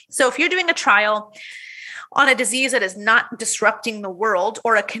endpoints. So if you're doing a trial on a disease that is not disrupting the world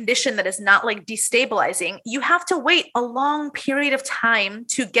or a condition that is not like destabilizing, you have to wait a long period of time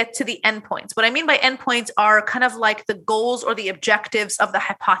to get to the endpoints. What I mean by endpoints are kind of like the goals or the objectives of the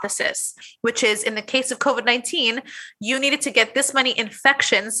hypothesis, which is in the case of COVID-19, you needed to get this many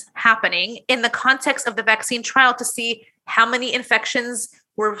infections happening in the context of the vaccine trial to see how many infections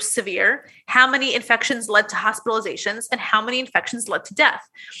were severe, how many infections led to hospitalizations, and how many infections led to death.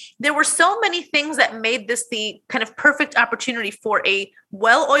 There were so many things that made this the kind of perfect opportunity for a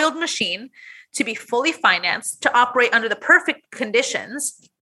well-oiled machine to be fully financed, to operate under the perfect conditions,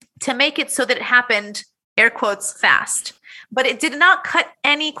 to make it so that it happened, air quotes, fast. But it did not cut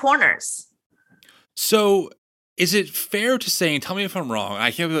any corners. So is it fair to say, and tell me if I'm wrong, I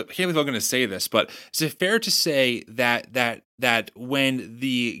can't believe I'm going to say this, but is it fair to say that when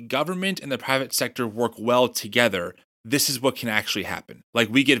the government and the private sector work well together, this is what can actually happen? Like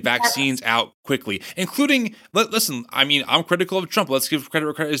we get vaccines out quickly, including, listen, I mean, I'm critical of Trump. Let's give credit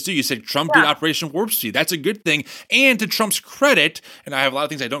where credit is due. You said Trump did Operation Warp Speed. That's a good thing. And to Trump's credit, and I have a lot of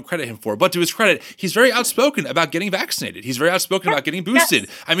things I don't credit him for, but to his credit, he's very outspoken about getting vaccinated. He's very outspoken about getting boosted.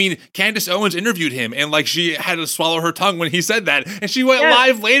 Yes. I mean, Candace Owens interviewed him and like she had to swallow her tongue when he said that. And she went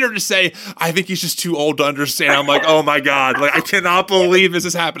live later to say, I think he's just too old to understand. I'm like, oh my God, like I cannot believe this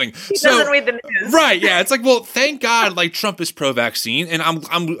is happening. He doesn't read the news. Right. Yeah. It's like, well, thank God, like Trump is pro-vaccine. And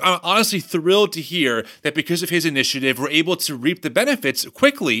I'm honestly thrilled to hear that because of his initiative, we're able to reap the benefits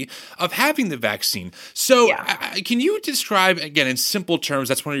quickly of having the vaccine. So can you describe, again, in simple terms,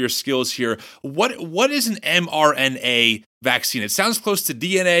 that's one of your skills here, what is an mRNA vaccine? It sounds close to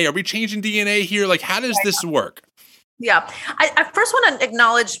DNA. Are we changing DNA here? Like, how does this work? Yeah. I first want to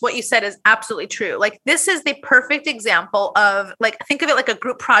acknowledge what you said is absolutely true. Like, this is the perfect example of, like, think of it like a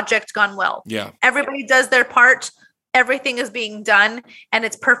group project gone well. Yeah. Everybody does their part. Everything is being done and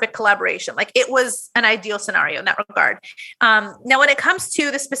it's perfect collaboration. Like, it was an ideal scenario in that regard. Now, when it comes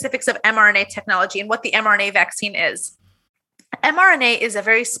to the specifics of mRNA technology and what the mRNA vaccine is, mRNA is a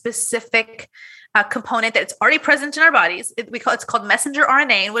very specific component that's already present in our bodies. It's called messenger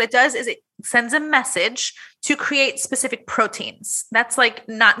RNA. And what it does is it sends a message to create specific proteins. That's like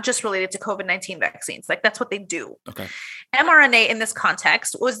not just related to COVID-19 vaccines. Like, that's what they do. Okay. mRNA in this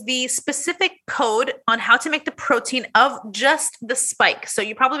context was the specific code on how to make the protein of just the spike. So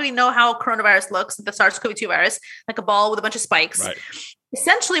you probably know how coronavirus looks, the SARS-CoV-2 virus, like a ball with a bunch of spikes. Right.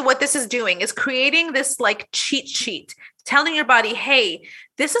 Essentially what this is doing is creating this like cheat sheet, telling your body, hey,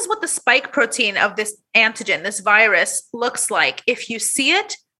 this is what the spike protein of this antigen, this virus looks like. If you see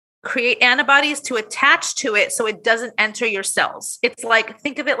it, create antibodies to attach to it so it doesn't enter your cells. It's like,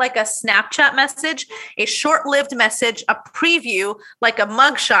 think of it like a Snapchat message, a short-lived message, a preview, like a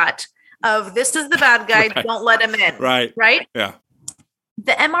mugshot of this is the bad guy, right. Don't let him in. Right. Right? Yeah.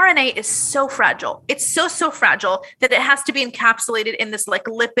 The mRNA is so fragile. It's so fragile that it has to be encapsulated in this like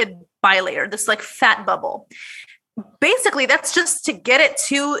lipid bilayer, this like fat bubble. basically that's just to get it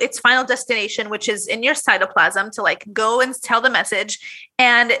to its final destination, which is in your cytoplasm, to like go and tell the message,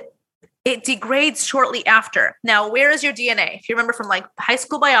 and it degrades shortly after. Now, where is your DNA? If you remember from like high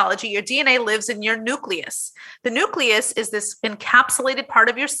school biology, your DNA lives in your nucleus. The nucleus is this encapsulated part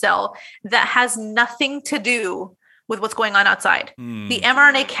of your cell that has nothing to do with what's going on outside. The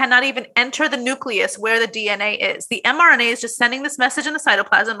mRNA cannot even enter the nucleus where the DNA is. The mRNA is just sending this message in the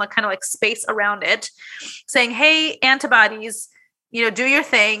cytoplasm, like kind of like space around it, saying, hey, antibodies, do your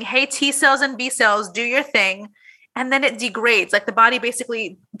thing. Hey, T cells and B cells, do your thing. And then it degrades. Like the body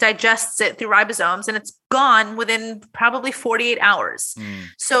basically digests it through ribosomes, and it's gone within probably 48 hours.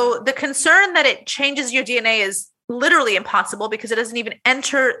 So the concern that it changes your DNA is literally impossible because it doesn't even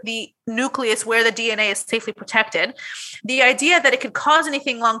enter the nucleus where the DNA is safely protected. The idea that it could cause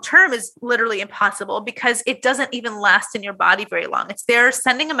anything long-term is literally impossible because it doesn't even last in your body very long. It's there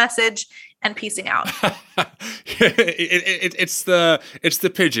sending a message and piecing out. It's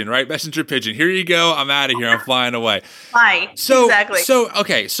the pigeon, right? Messenger pigeon. Here you go. I'm out of here. I'm flying away. Fly. Exactly.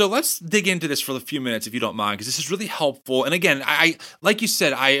 So let's dig into this for a few minutes, if you don't mind, because this is really helpful. And again, I like you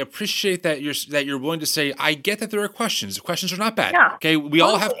said, I appreciate that you're willing to say, I get that there are questions. The questions are not bad. Yeah, okay, we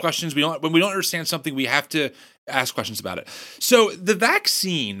all have questions. When we don't understand something, we have to ask questions about it. So the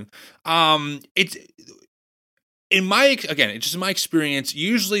vaccine, it's in my experience,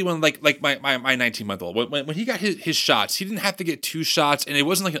 usually when like my 19-month-old, when he got his shots, he didn't have to get 2 shots, and it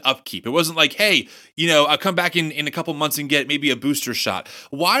wasn't like an upkeep. It wasn't like, hey, I'll come back in a couple months and get maybe a booster shot.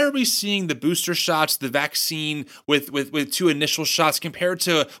 Why are we seeing the booster shots, the vaccine with 2 initial shots compared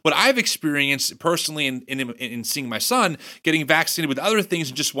to what I've experienced personally in seeing my son getting vaccinated with other things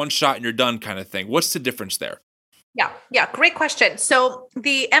and just 1 shot and you're done kind of thing? What's the difference there? Yeah, great question. So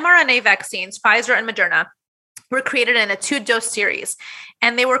the mRNA vaccines, Pfizer and Moderna, were created in a 2-dose series.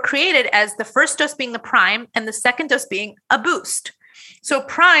 And they were created as the first dose being the prime and the second dose being a boost. So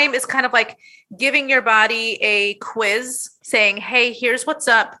prime is kind of like giving your body a quiz saying, hey, here's what's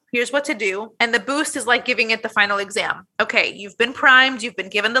up, here's what to do. And the boost is like giving it the final exam. Okay, you've been primed, you've been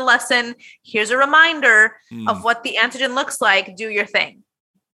given the lesson. Here's a reminder of what the antigen looks like. Do your thing.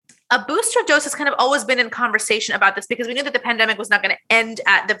 A booster dose has kind of always been in conversation about this because we knew that the pandemic was not going to end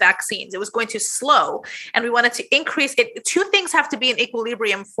at the vaccines. It was going to slow, and we wanted to increase it. 2 things have to be in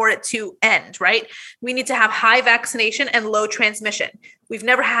equilibrium for it to end, right? We need to have high vaccination and low transmission. We've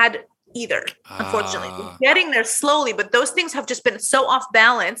never had either, unfortunately. We're getting there slowly, but those things have just been so off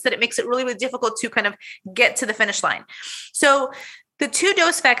balance that it makes it really, really difficult to kind of get to the finish line. So the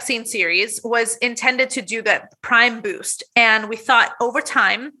 2-dose vaccine series was intended to do that prime boost. And we thought over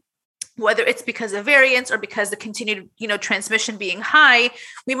time, whether it's because of variants or because the continued, transmission being high,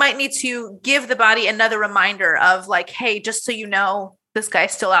 we might need to give the body another reminder of like, hey, just so you know, this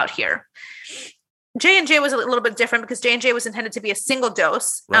guy's still out here. J&J was a little bit different because J&J was intended to be a single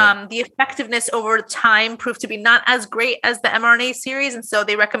dose. Right. The effectiveness over time proved to be not as great as the mRNA series. And so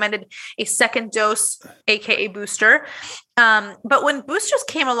they recommended a second dose, AKA booster. But when boosters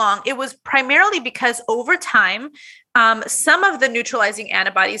came along, it was primarily because over time, some of the neutralizing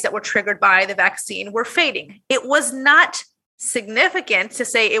antibodies that were triggered by the vaccine were fading. It was not significant to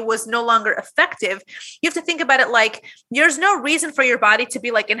say it was no longer effective. You have to think about it like there's no reason for your body to be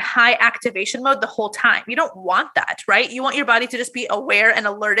like in high activation mode the whole time. You don't want that, right? You want your body to just be aware and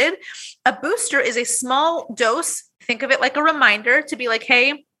alerted. A booster is a small dose. Think of it like a reminder to be like,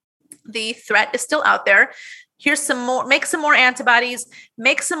 hey, the threat is still out there. Here's some more, make some more antibodies,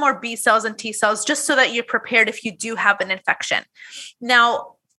 make some more B cells and T cells, just so that you're prepared if you do have an infection.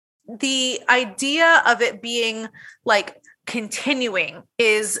 Now, the idea of it being like continuing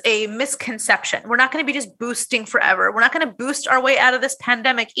is a misconception. We're not going to be just boosting forever. We're not going to boost our way out of this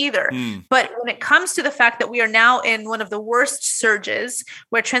pandemic either. But when it comes to the fact that we are now in one of the worst surges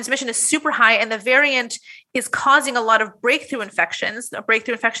where transmission is super high and the variant is causing a lot of breakthrough infections. A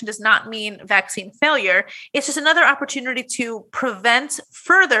breakthrough infection does not mean vaccine failure. It's just another opportunity to prevent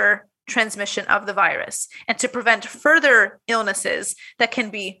further transmission of the virus and to prevent further illnesses that can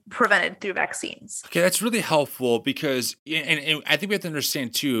be prevented through vaccines. Okay, that's really helpful because, and I think we have to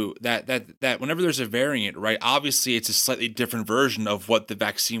understand too that whenever there's a variant, right, obviously it's a slightly different version of what the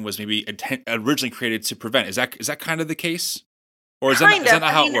vaccine was maybe originally created to prevent. Is that kind of the case? Or is that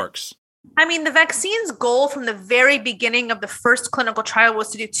not how it works? I mean, the vaccine's goal from the very beginning of the first clinical trial was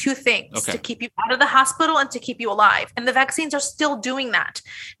to do 2 things, to keep you out of the hospital and to keep you alive. And the vaccines are still doing that.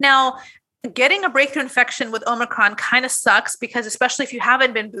 Now, getting a breakthrough infection with Omicron kind of sucks because especially if you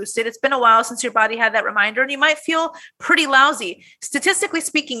haven't been boosted, it's been a while since your body had that reminder and you might feel pretty lousy. Statistically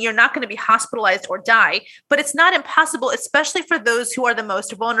speaking, you're not going to be hospitalized or die, but it's not impossible, especially for those who are the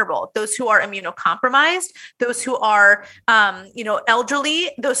most vulnerable, those who are immunocompromised, those who are, elderly,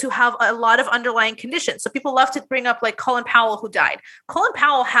 those who have a lot of underlying conditions. So people love to bring up like Colin Powell, who died. Colin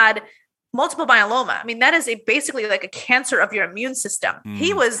Powell had multiple myeloma. I mean, that is basically like a cancer of your immune system.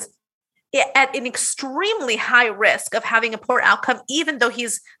 He was at an extremely high risk of having a poor outcome, even though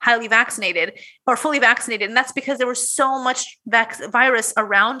he's highly vaccinated or fully vaccinated. And that's because there was so much virus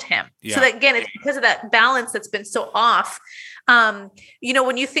around him. Yeah. So that, again, it's because of that balance that's been so off.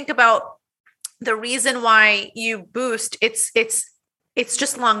 When you think about the reason why you boost, it's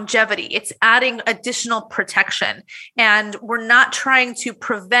just longevity. It's adding additional protection. And we're not trying to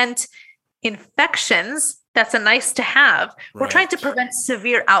prevent infections. That's a nice to have. We're trying to prevent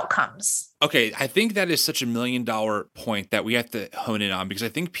severe outcomes. Okay. I think that is such $1 million point that we have to hone in on, because I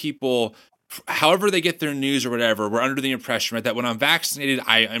think people, however they get their news or whatever, we're under the impression, right, that when I'm vaccinated,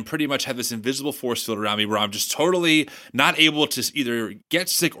 I'm pretty much have this invisible force field around me where I'm just totally not able to either get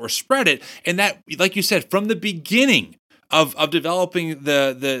sick or spread it. And that, like you said, from the beginning of developing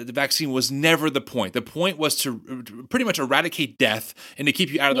the vaccine was never the point. The point was to pretty much eradicate death and to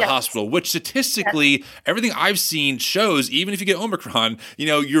keep you out of the hospital, which statistically, everything I've seen shows, even if you get Omicron,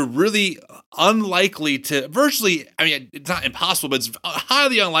 you're really unlikely to virtually, I mean, it's not impossible, but it's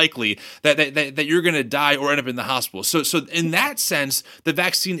highly unlikely that you're going to die or end up in the hospital. So in that sense, the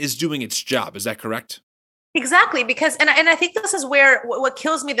vaccine is doing its job. Is that correct? Exactly, because and I think this is where what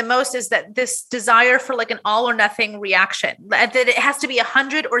kills me the most is that this desire for like an all or nothing reaction, that it has to be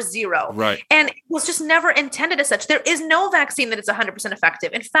 100 or 0. Right. And it was just never intended as such. There is no vaccine that is 100%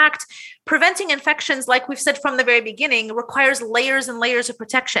 effective. In fact, preventing infections, like we've said from the very beginning, requires layers and layers of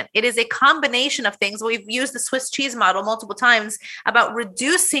protection. It is a combination of things. We've used the Swiss cheese model multiple times about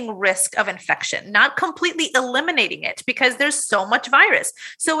reducing risk of infection, not completely eliminating it because there's so much virus.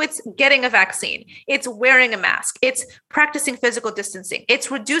 So it's getting a vaccine. It's wearing a mask. It's practicing physical distancing.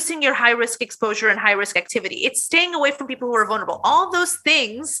 It's reducing your high risk exposure and high risk activity. It's staying away from people who are vulnerable. All those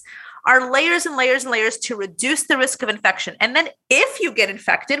things are layers and layers and layers to reduce the risk of infection. And then if you get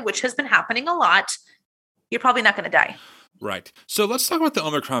infected, which has been happening a lot, you're probably not going to die. Right. So let's talk about the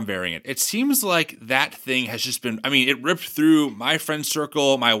Omicron variant. It seems like that thing has just been, it ripped through my friend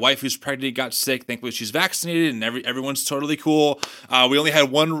circle. My wife who's pregnant got sick. Thankfully she's vaccinated and everyone's totally cool. We only had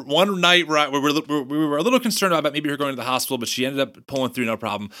one night where we were a little concerned about maybe her going to the hospital, but she ended up pulling through no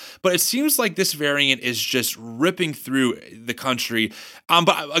problem. But it seems like this variant is just ripping through the country.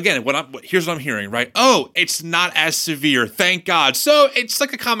 But again, here's what I'm hearing, right? Oh, it's not as severe. Thank God. So it's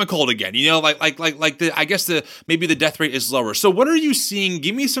like a common cold again, maybe the death rate is lower. So what are you seeing?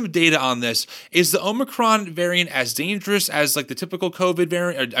 Give me some data on this. Is the Omicron variant as dangerous as like the typical COVID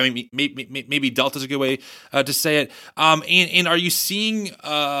variant? Or, maybe Delta's a good way to say it. And are you seeing,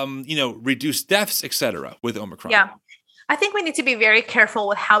 reduced deaths, et cetera, with Omicron? Yeah. I think we need to be very careful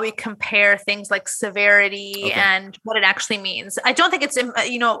with how we compare things like severity and what it actually means. I don't think it's,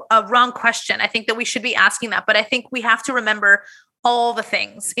 a wrong question. I think that we should be asking that, but I think we have to remember all the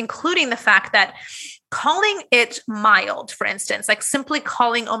things, including the fact that calling it mild, for instance, like simply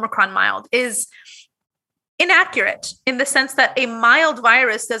calling Omicron mild is inaccurate in the sense that a mild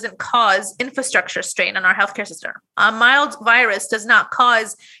virus doesn't cause infrastructure strain on our healthcare system. A mild virus does not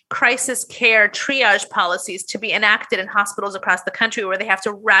cause crisis care triage policies to be enacted in hospitals across the country where they have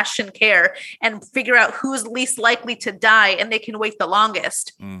to ration care and figure out who's least likely to die and they can wait the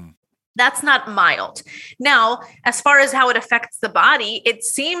longest. That's not mild. Now, as far as how it affects the body, it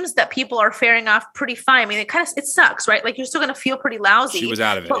seems that people are faring off pretty fine. It sucks, right? Like you're still going to feel pretty lousy. She was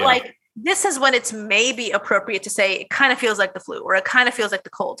out of it. But this is when it's maybe appropriate to say it kind of feels like the flu or it kind of feels like the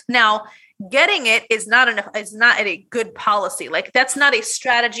cold. Now, getting it is not a good policy. Like that's not a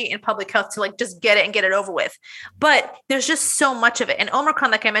strategy in public health to like just get it and get it over with. But there's just so much of it. And Omicron,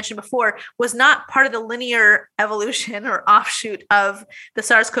 like I mentioned before, was not part of the linear evolution or offshoot of the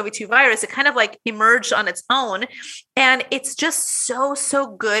SARS-CoV-2 virus. It kind of like emerged on its own. And it's just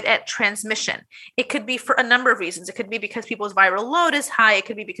so good at transmission. It could be for a number of reasons. It could be because people's viral load is high. It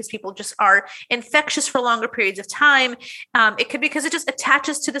could be because people just are infectious for longer periods of time. It could be because it just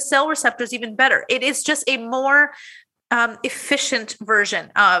attaches to the cell receptors even better. It is just a more efficient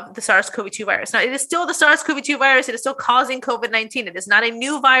version of the SARS-CoV-2 virus. Now, it is still the SARS-CoV-2 virus. It is still causing COVID-19. It is not a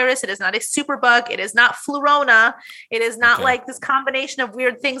new virus. It is not a superbug. It is not flurona. It is not like this combination of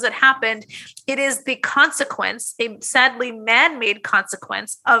weird things that happened. It is the consequence, a sadly man-made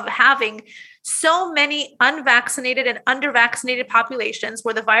consequence of having so many unvaccinated and undervaccinated populations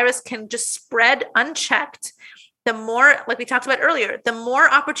where the virus can just spread unchecked. The more, like we talked about earlier, the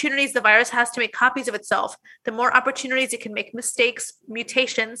more opportunities the virus has to make copies of itself, the more opportunities it can make mistakes,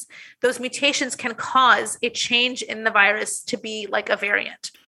 mutations. Those mutations can cause a change in the virus to be like a variant.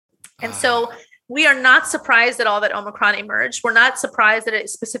 And so we are not surprised at all that Omicron emerged. We're not surprised that it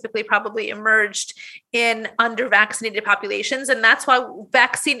specifically probably emerged in under-vaccinated populations. And that's why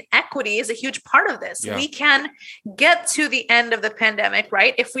vaccine equity is a huge part of this. Yeah. We can get to the end of the pandemic,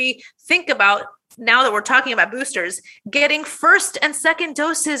 right? If we think about, now that we're talking about boosters, getting first and second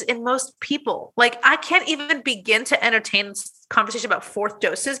doses in most people. Like, I can't even begin to entertain this conversation about fourth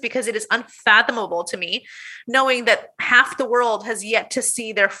doses because it is unfathomable to me, knowing that half the world has yet to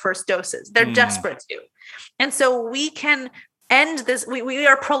see their first doses. They're desperate to. And so we can end this. We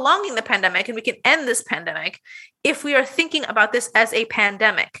are prolonging the pandemic, and we can end this pandemic if we are thinking about this as a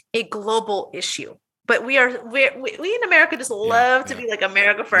pandemic, a global issue. But we in America just love to be like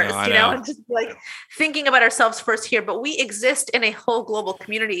America first, and just like thinking about ourselves first here. But we exist in a whole global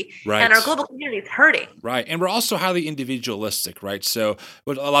community, and our global community is hurting. Right, and we're also highly individualistic, right? So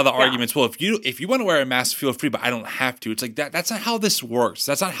with a lot of the arguments, well, if you want to wear a mask, feel free, but I don't have to. It's like that's not how this works.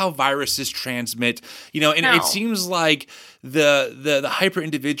 That's not how viruses transmit. And it seems like the hyper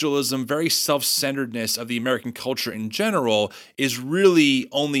individualism, very self-centeredness of the American culture in general is really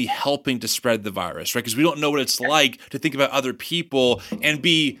only helping to spread the virus, right? Because we don't know what it's like to think about other people and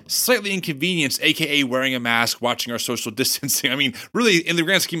be slightly inconvenienced, aka wearing a mask, watching our social distancing. I mean, really, in the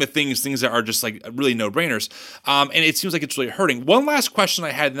grand scheme of things that are just like really no-brainers. And it seems like it's really hurting. One last question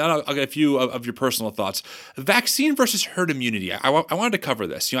I had, and then I'll get a few of your personal thoughts. Vaccine versus herd immunity. I wanted to cover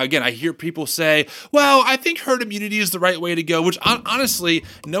this. Again, I hear people say, well, I think herd immunity is the right way to go, which honestly,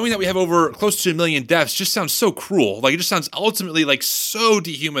 knowing that we have over close to 1 million deaths just sounds so cruel. Like, it just sounds ultimately like so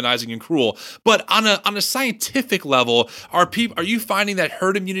dehumanizing and cruel. But on a scientific level, are you finding that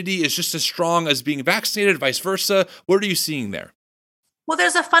herd immunity is just as strong as being vaccinated, vice versa? What are you seeing there? Well,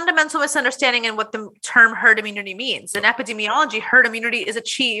 there's a fundamental misunderstanding in what the term herd immunity means. In epidemiology, herd immunity is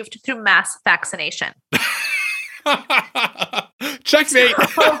achieved through mass vaccination. Checkmate.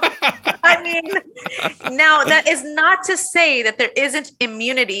 I mean, now that is not to say that there isn't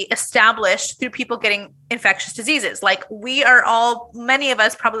immunity established through people getting infectious diseases. Like, we are all, many of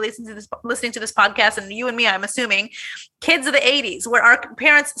us probably listening to this podcast, and you and me, I'm assuming, kids of the 80s, where our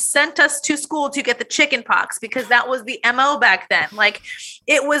parents sent us to school to get the chicken pox because that was the MO back then. Like,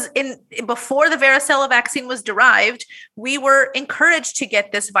 it was before the varicella vaccine was derived, we were encouraged to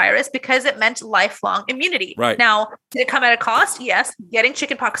get this virus because it meant lifelong immunity. Right. Now, did it come at a cost? Yes. Getting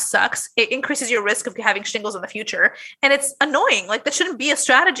chickenpox sucks. It increases your risk of having shingles in the future. And it's annoying. Like, that shouldn't be a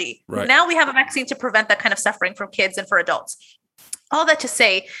strategy. Right. Now we have a vaccine to prevent that kind of suffering from kids and for adults. All that to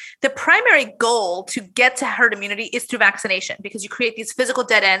say, the primary goal to get to herd immunity is through vaccination, because you create these physical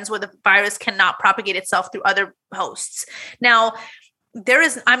dead ends where the virus cannot propagate itself through other hosts. Now,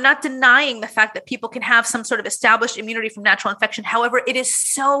 I'm not denying the fact that people can have some sort of established immunity from natural infection. However, it is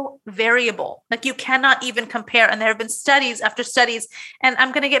so variable. Like, you cannot even compare. And there have been studies after studies, and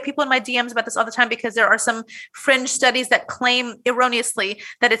I'm going to get people in my DMs about this all the time because there are some fringe studies that claim erroneously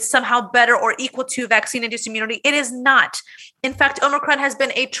that it's somehow better or equal to vaccine-induced immunity. It is not. In fact, Omicron has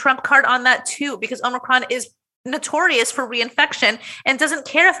been a trump card on that too, because Omicron is notorious for reinfection and doesn't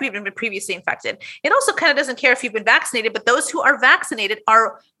care if you've been previously infected. It also kind of doesn't care if you've been vaccinated, but those who are vaccinated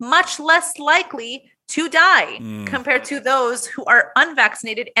are much less likely to die compared to those who are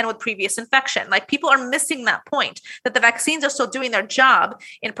unvaccinated and with previous infection. Like, people are missing that point, that the vaccines are still doing their job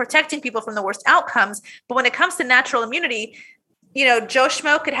in protecting people from the worst outcomes. But when it comes to natural immunity, Joe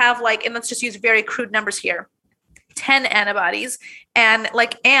Schmo could have, like, and let's just use very crude numbers here, 10 antibodies, and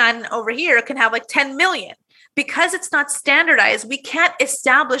like Anne over here can have like 10 million. Because it's not standardized, we can't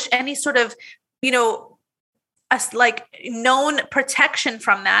establish any sort of, known protection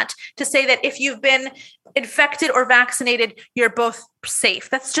from that to say that if you've been infected or vaccinated, you're both safe.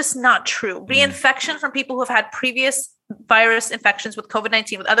 That's just not true. Reinfection from people who have had previous virus infections with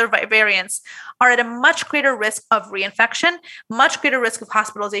COVID-19, with other variants, are at a much greater risk of reinfection, much greater risk of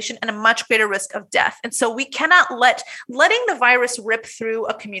hospitalization, and a much greater risk of death. And so we cannot letting the virus rip through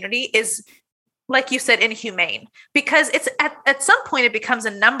a community is like you said, inhumane, because it's at some point it becomes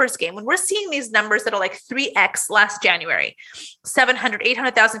a numbers game. When we're seeing these numbers that are like 3x last January, 700,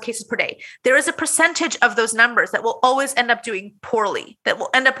 800,000 cases per day, there is a percentage of those numbers that will always end up doing poorly, that will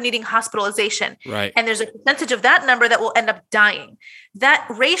end up needing hospitalization. Right. And there's a percentage of that number that will end up dying. That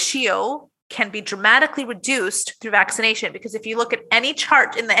ratio can be dramatically reduced through vaccination, because if you look at any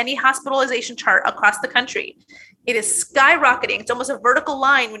chart any hospitalization chart across the country, it is skyrocketing. It's almost a vertical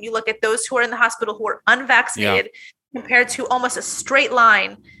line when you look at those who are in the hospital who are unvaccinated compared to almost a straight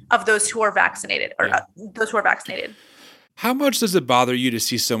line of those who are vaccinated those who are vaccinated. How much does it bother you to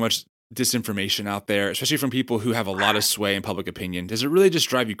see so much disinformation out there, especially from people who have a lot of sway in public opinion? Does it really just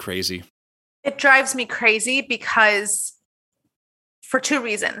drive you crazy? It drives me crazy because for two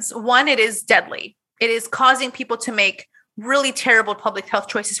reasons. One, it is deadly. It is causing people to make really terrible public health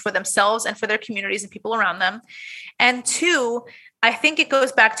choices for themselves and for their communities and people around them. And two, I think it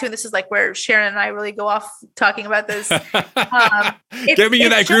goes back to, and this is like where Sharon and I really go off talking about this. Get me in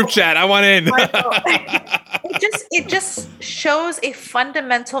that group chat. I want in. It just shows a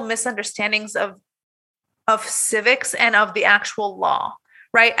fundamental misunderstandings of civics and of the actual law.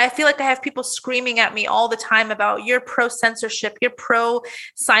 Right. I feel like I have people screaming at me all the time about you're pro censorship, you're pro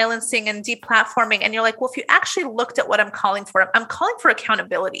silencing and deplatforming. And you're like, well, if you actually looked at what I'm calling for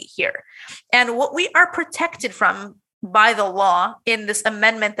accountability here. And what we are protected from by the law in this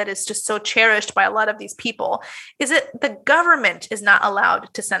amendment that is just so cherished by a lot of these people is that the government is not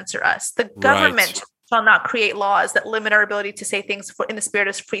allowed to censor us. The government shall not create laws that limit our ability to say things in the spirit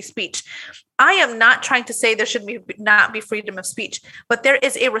of free speech. I am not trying to say there should not be freedom of speech, but there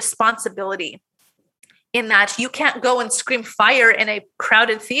is a responsibility in that you can't go and scream fire in a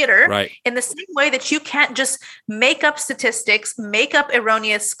crowded theater in the same way that you can't just make up statistics, make up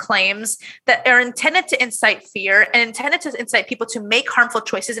erroneous claims that are intended to incite fear and intended to incite people to make harmful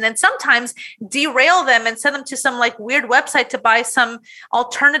choices. And then sometimes derail them and send them to some like weird website to buy some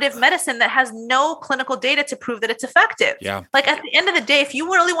alternative medicine that has no clinical data to prove that it's effective. Yeah. Like at the end of the day, if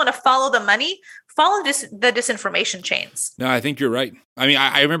you really want to follow the money, follow the disinformation chains. No, I think you're right. I mean,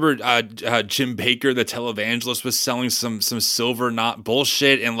 I remember Jim Baker, the televangelist, was selling some silver knot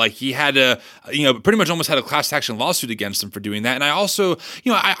bullshit, and like he had pretty much almost had a class action lawsuit against him for doing that. And I also,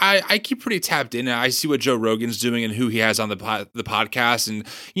 I keep pretty tapped in, and I see what Joe Rogan's doing and who he has on the podcast, and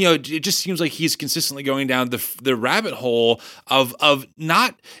it just seems like he's consistently going down the rabbit hole of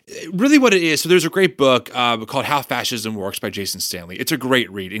not really what it is. So there's a great book called How Fascism Works by Jason Stanley. It's a great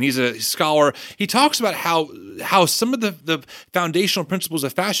read, and he's a scholar. He talks about how some of the foundational principles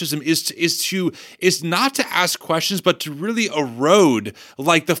of fascism is not to ask questions, but to really erode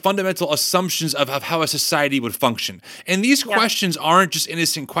like the fundamental assumptions of how a society would function. And these questions aren't just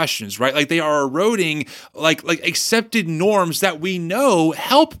innocent questions, right? Like they are eroding like accepted norms that we know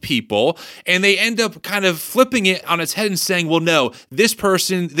help people, and they end up kind of flipping it on its head and saying, well, no, this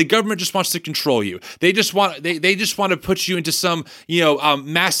person, the government just wants to control you. They just want to put you into some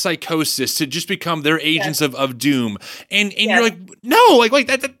mass psychosis to just become their agents of doom. And you're like, no, like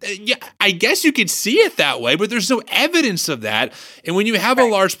that, yeah, I guess you could see it that way, but there's no evidence of that. And when you have a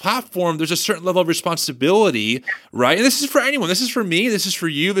large platform, there's a certain level of responsibility, right? And this is for anyone. This is for me. This is for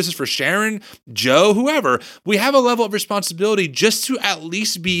you. This is for Sharon, Joe, whoever. We have a level of responsibility just to at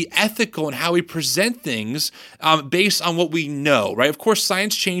least be ethical in how we present things based on what we know, right? Of course,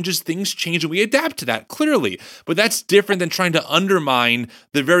 science changes, things change, and we adapt to that, clearly. But that's different than trying to undermine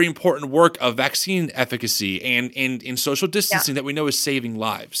the very important work of vaccine efficacy and in social distancing that we know is saving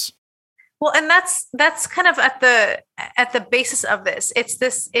lives. Well, and that's kind of at the basis of this. It's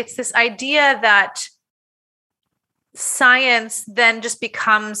this idea that science then just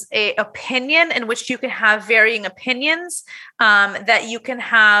becomes a opinion in which you can have varying opinions, that you can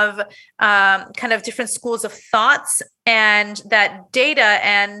have kind of different schools of thoughts, and that data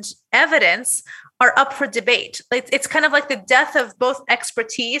and evidence are up for debate. It's kind of like the death of both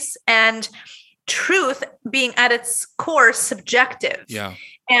expertise and truth being at its core subjective. Yeah.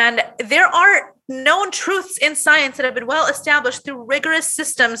 And there are known truths in science that have been well established through rigorous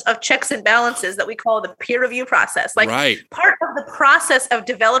systems of checks and balances that we call the peer review process. Like part of the process of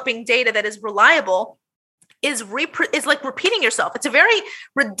developing data that is reliable is like repeating yourself. It's a very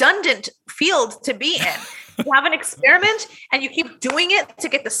redundant field to be in. You have an experiment and you keep doing it to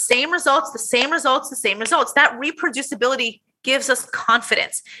get the same results. That reproducibility gives us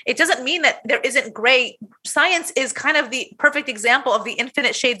confidence. It doesn't mean that there isn't gray. Science is kind of the perfect example of the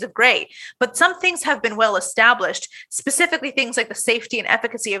infinite shades of gray, but some things have been well established, specifically things like the safety and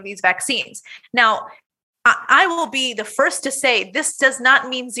efficacy of these vaccines. Now, I will be the first to say this does not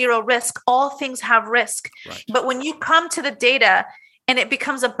mean zero risk. All things have risk. Right. But when you come to the data and it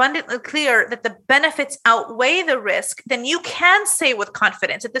becomes abundantly clear that the benefits outweigh the risk, then you can say with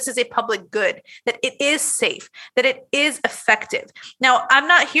confidence that this is a public good, that it is safe, that it is effective. Now, I'm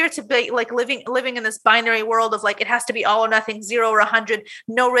not here to be like living in this binary world of like, it has to be all or nothing, 0 or 100,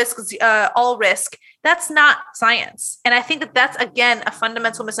 no risk, all risk. That's not science. And I think that that's, again, a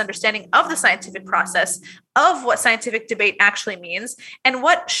fundamental misunderstanding of the scientific process, of what scientific debate actually means, and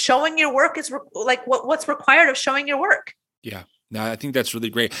what showing your work is what's required of showing your work. Yeah. No, I think that's really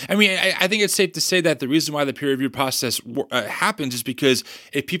great. I mean, I think it's safe to say that the reason why the peer review process happens is because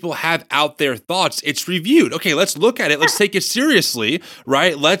if people have out their thoughts, it's reviewed. Okay, let's look at it. Let's take it seriously,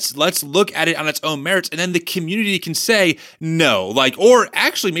 right? Let's look at it on its own merits, and then the community can say no, like, or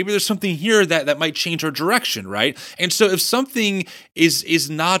actually maybe there's something here that might change our direction, right? And so if something is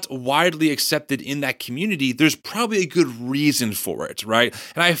not widely accepted in that community, there's probably a good reason for it, right?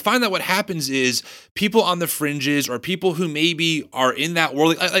 And I find that what happens is people on the fringes or people who maybe are in that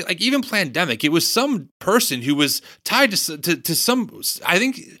world, like even Plandemic, it was some person who was tied to some, I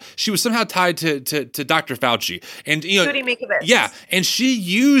think she was somehow tied to Dr. Fauci. And, you know, yeah. And she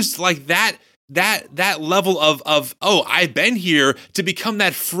used like that level of oh, I've been here to become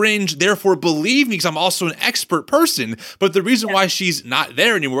that fringe, therefore believe me because I'm also an expert person. But the reason why she's not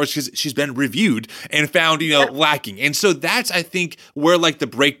there anymore is because she's been reviewed and found, lacking. And so that's, I think, where like the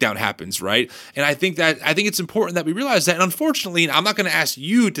breakdown happens, right? And I think it's important that we realize that. And unfortunately, and I'm not going to ask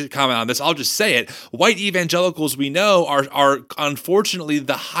you to comment on this, I'll just say it. White evangelicals, we know, are unfortunately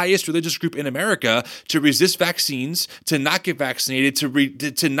the highest religious group in America to resist vaccines, to not get vaccinated,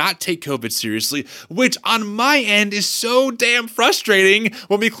 to not take COVID seriously. Which on my end is so damn frustrating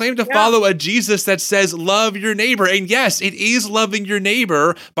when we claim to follow a Jesus that says love your neighbor. And yes, it is loving your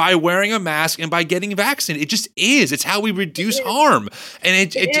neighbor by wearing a mask and by getting vaccinated. It just is. It's how we reduce harm.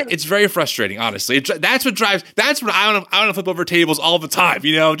 And it's very frustrating, honestly. That's what I want to flip over tables all the time,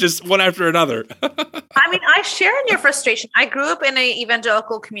 just one after another. I mean, I share in your frustration. I grew up in an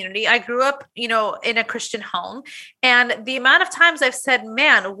evangelical community. I grew up, in a Christian home. And the amount of times I've said,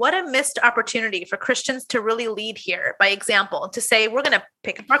 man, what a missed opportunity for Christians to really lead here by example, to say, we're going to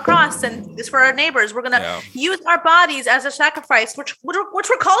pick up our cross and do this for our neighbors. We're going to use our bodies as a sacrifice, which we're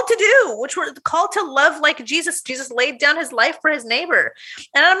called to do, which we're called to love like Jesus. Jesus laid down his life for his neighbor.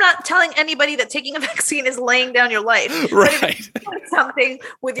 And I'm not telling anybody that taking a vaccine is laying down your life. Right. But something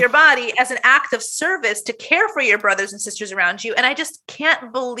with your body as an act of service to care for your brothers and sisters around you. And I just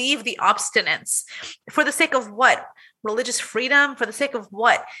can't believe the obstinance for the sake of what? Religious freedom, for the sake of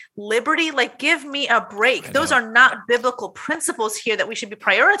what? Liberty? Like, give me a break. Those are not biblical principles here that we should be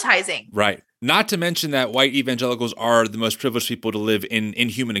prioritizing. Right. Not to mention that white evangelicals are the most privileged people to live in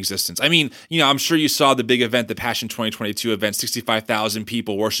human existence. I mean, I'm sure you saw the big event, the Passion 2022 event, 65,000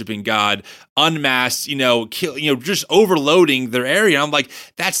 people worshiping God, unmasked, just overloading their area. I'm like,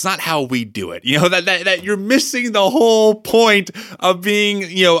 that's not how we do it. That you're missing the whole point of being,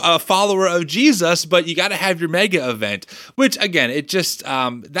 a follower of Jesus, but you got to have your mega event, which again, it just,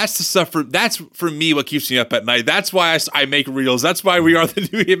 that's the stuff that's for me what keeps me up at night. That's why I make reels. That's why we are the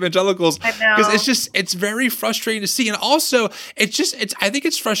new evangelicals. I know. Because it's very frustrating to see. And also I think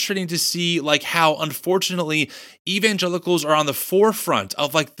it's frustrating to see like how unfortunately evangelicals are on the forefront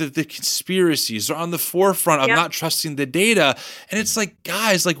of like the conspiracies. They're on the forefront of not trusting the data. And it's like,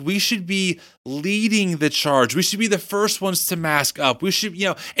 guys, like we should be leading the charge. We should be the first ones to mask up. We should,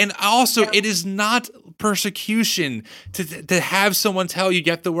 and also it is not persecution to have someone tell you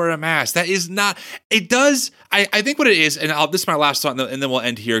have to wear a mask. That is not, it does. I think what it is, and this is my last thought, and then we'll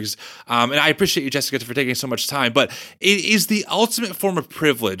end here, because and I appreciate you, Jessica, for taking so much time, but it is the ultimate form of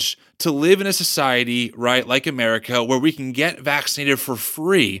privilege to live in a society, right, like America, where we can get vaccinated for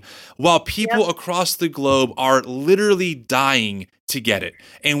free while people across the globe are literally dying to get it.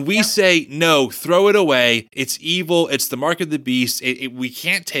 And we say, no, throw it away. It's evil. It's the mark of the beast. We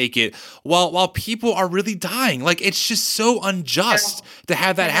can't take it while people are really dying. Like, it's just so unjust to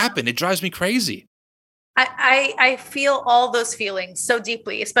have that happen. It drives me crazy. I feel all those feelings so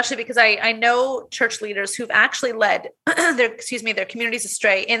deeply, especially because I know church leaders who've actually led their communities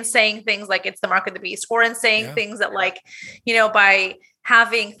astray in saying things like it's the mark of the beast, or in saying things that like, by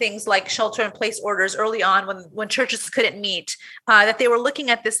having things like shelter in place orders early on when churches couldn't meet, that they were looking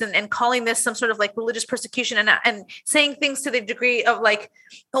at this and calling this some sort of like religious persecution and saying things to the degree of like,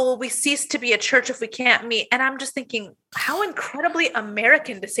 oh, well, we cease to be a church if we can't meet. And I'm just thinking, how incredibly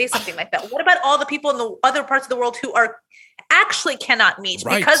American to say something like that. What about all the people in the other parts of the world who are actually cannot meet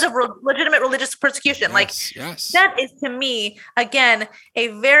because of legitimate religious persecution? That is, to me, again, a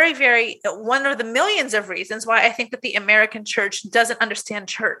very, very one of the millions of reasons why I think that the American church doesn't understand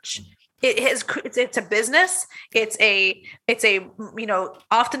church. it's a business. It's a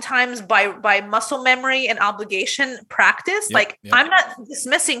oftentimes by muscle memory and obligation practice. I'm not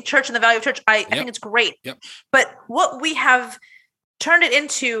dismissing church and the value of church. I think it's great. But what we have turned it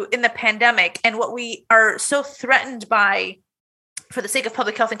into in the pandemic, and what we are so threatened by for the sake of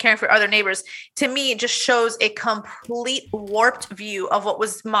public health and caring for other neighbors, to me, it just shows a complete warped view of what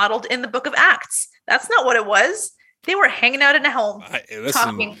was modeled in the book of Acts. That's not what it was. They were hanging out in a home,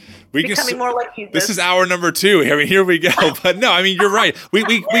 talking, becoming more like Jesus. This is hour number 2. I mean, here we go. But no, I mean, you're right. We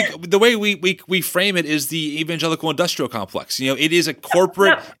the way we frame it is the evangelical industrial complex. It is a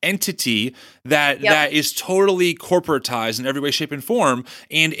corporate entity that is totally corporatized in every way, shape, and form,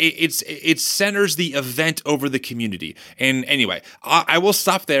 and it centers the event over the community. And anyway, I will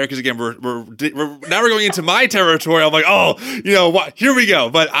stop there because again, we're now we're going into my territory. I'm like, what? Here we go.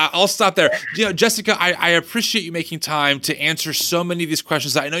 But I'll stop there. Jessica, I appreciate you making time to answer so many of these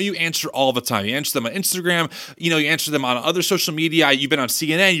questions that I know you answer all the time. You answer them on Instagram, you answer them on other social media. You've been on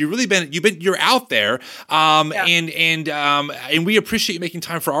CNN. You're out there. And we appreciate you making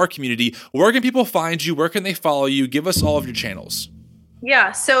time for our community. Where can people find you? Where can they follow you? Give us all of your channels.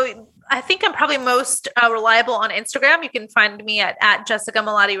 Yeah. So I think I'm probably most reliable on Instagram. You can find me at Jessica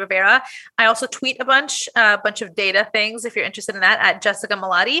Malaty Rivera. I also tweet a bunch of data things if you're interested in that at Jessica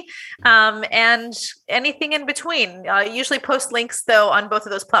Malaty, and anything in between. I usually post links though on both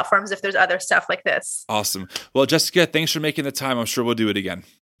of those platforms if there's other stuff like this. Awesome. Well, Jessica, thanks for making the time. I'm sure we'll do it again.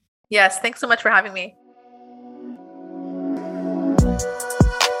 Yes. Thanks so much for having me.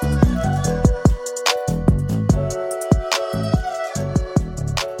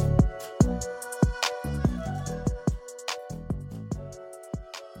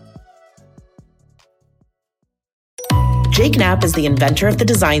 Jake Knapp is the inventor of the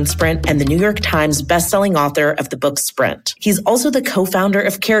design sprint and the New York Times bestselling author of the book Sprint. He's also the co-founder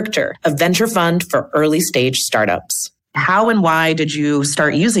of Character, a venture fund for early-stage startups. How and why did you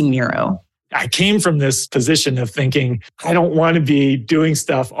start using Miro? I came from this position of thinking, I don't want to be doing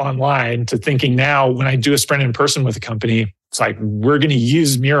stuff online, to thinking now when I do a sprint in person with a company, it's like, we're going to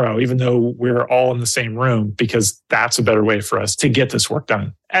use Miro, even though we're all in the same room, because that's a better way for us to get this work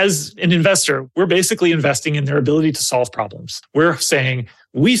done. As an investor, we're basically investing in their ability to solve problems. We're saying,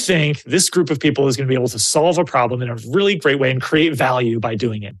 we think this group of people is going to be able to solve a problem in a really great way and create value by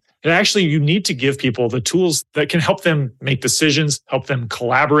doing it. And actually, you need to give people the tools that can help them make decisions, help them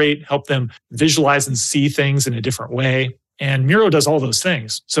collaborate, help them visualize and see things in a different way. And Miro does all those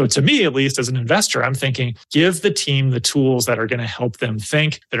things. So to me, at least as an investor, I'm thinking, give the team the tools that are going to help them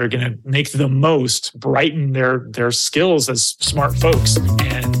think, that are going to make the most, brighten their skills as smart folks.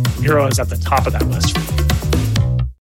 And Miro is at the top of that list for me.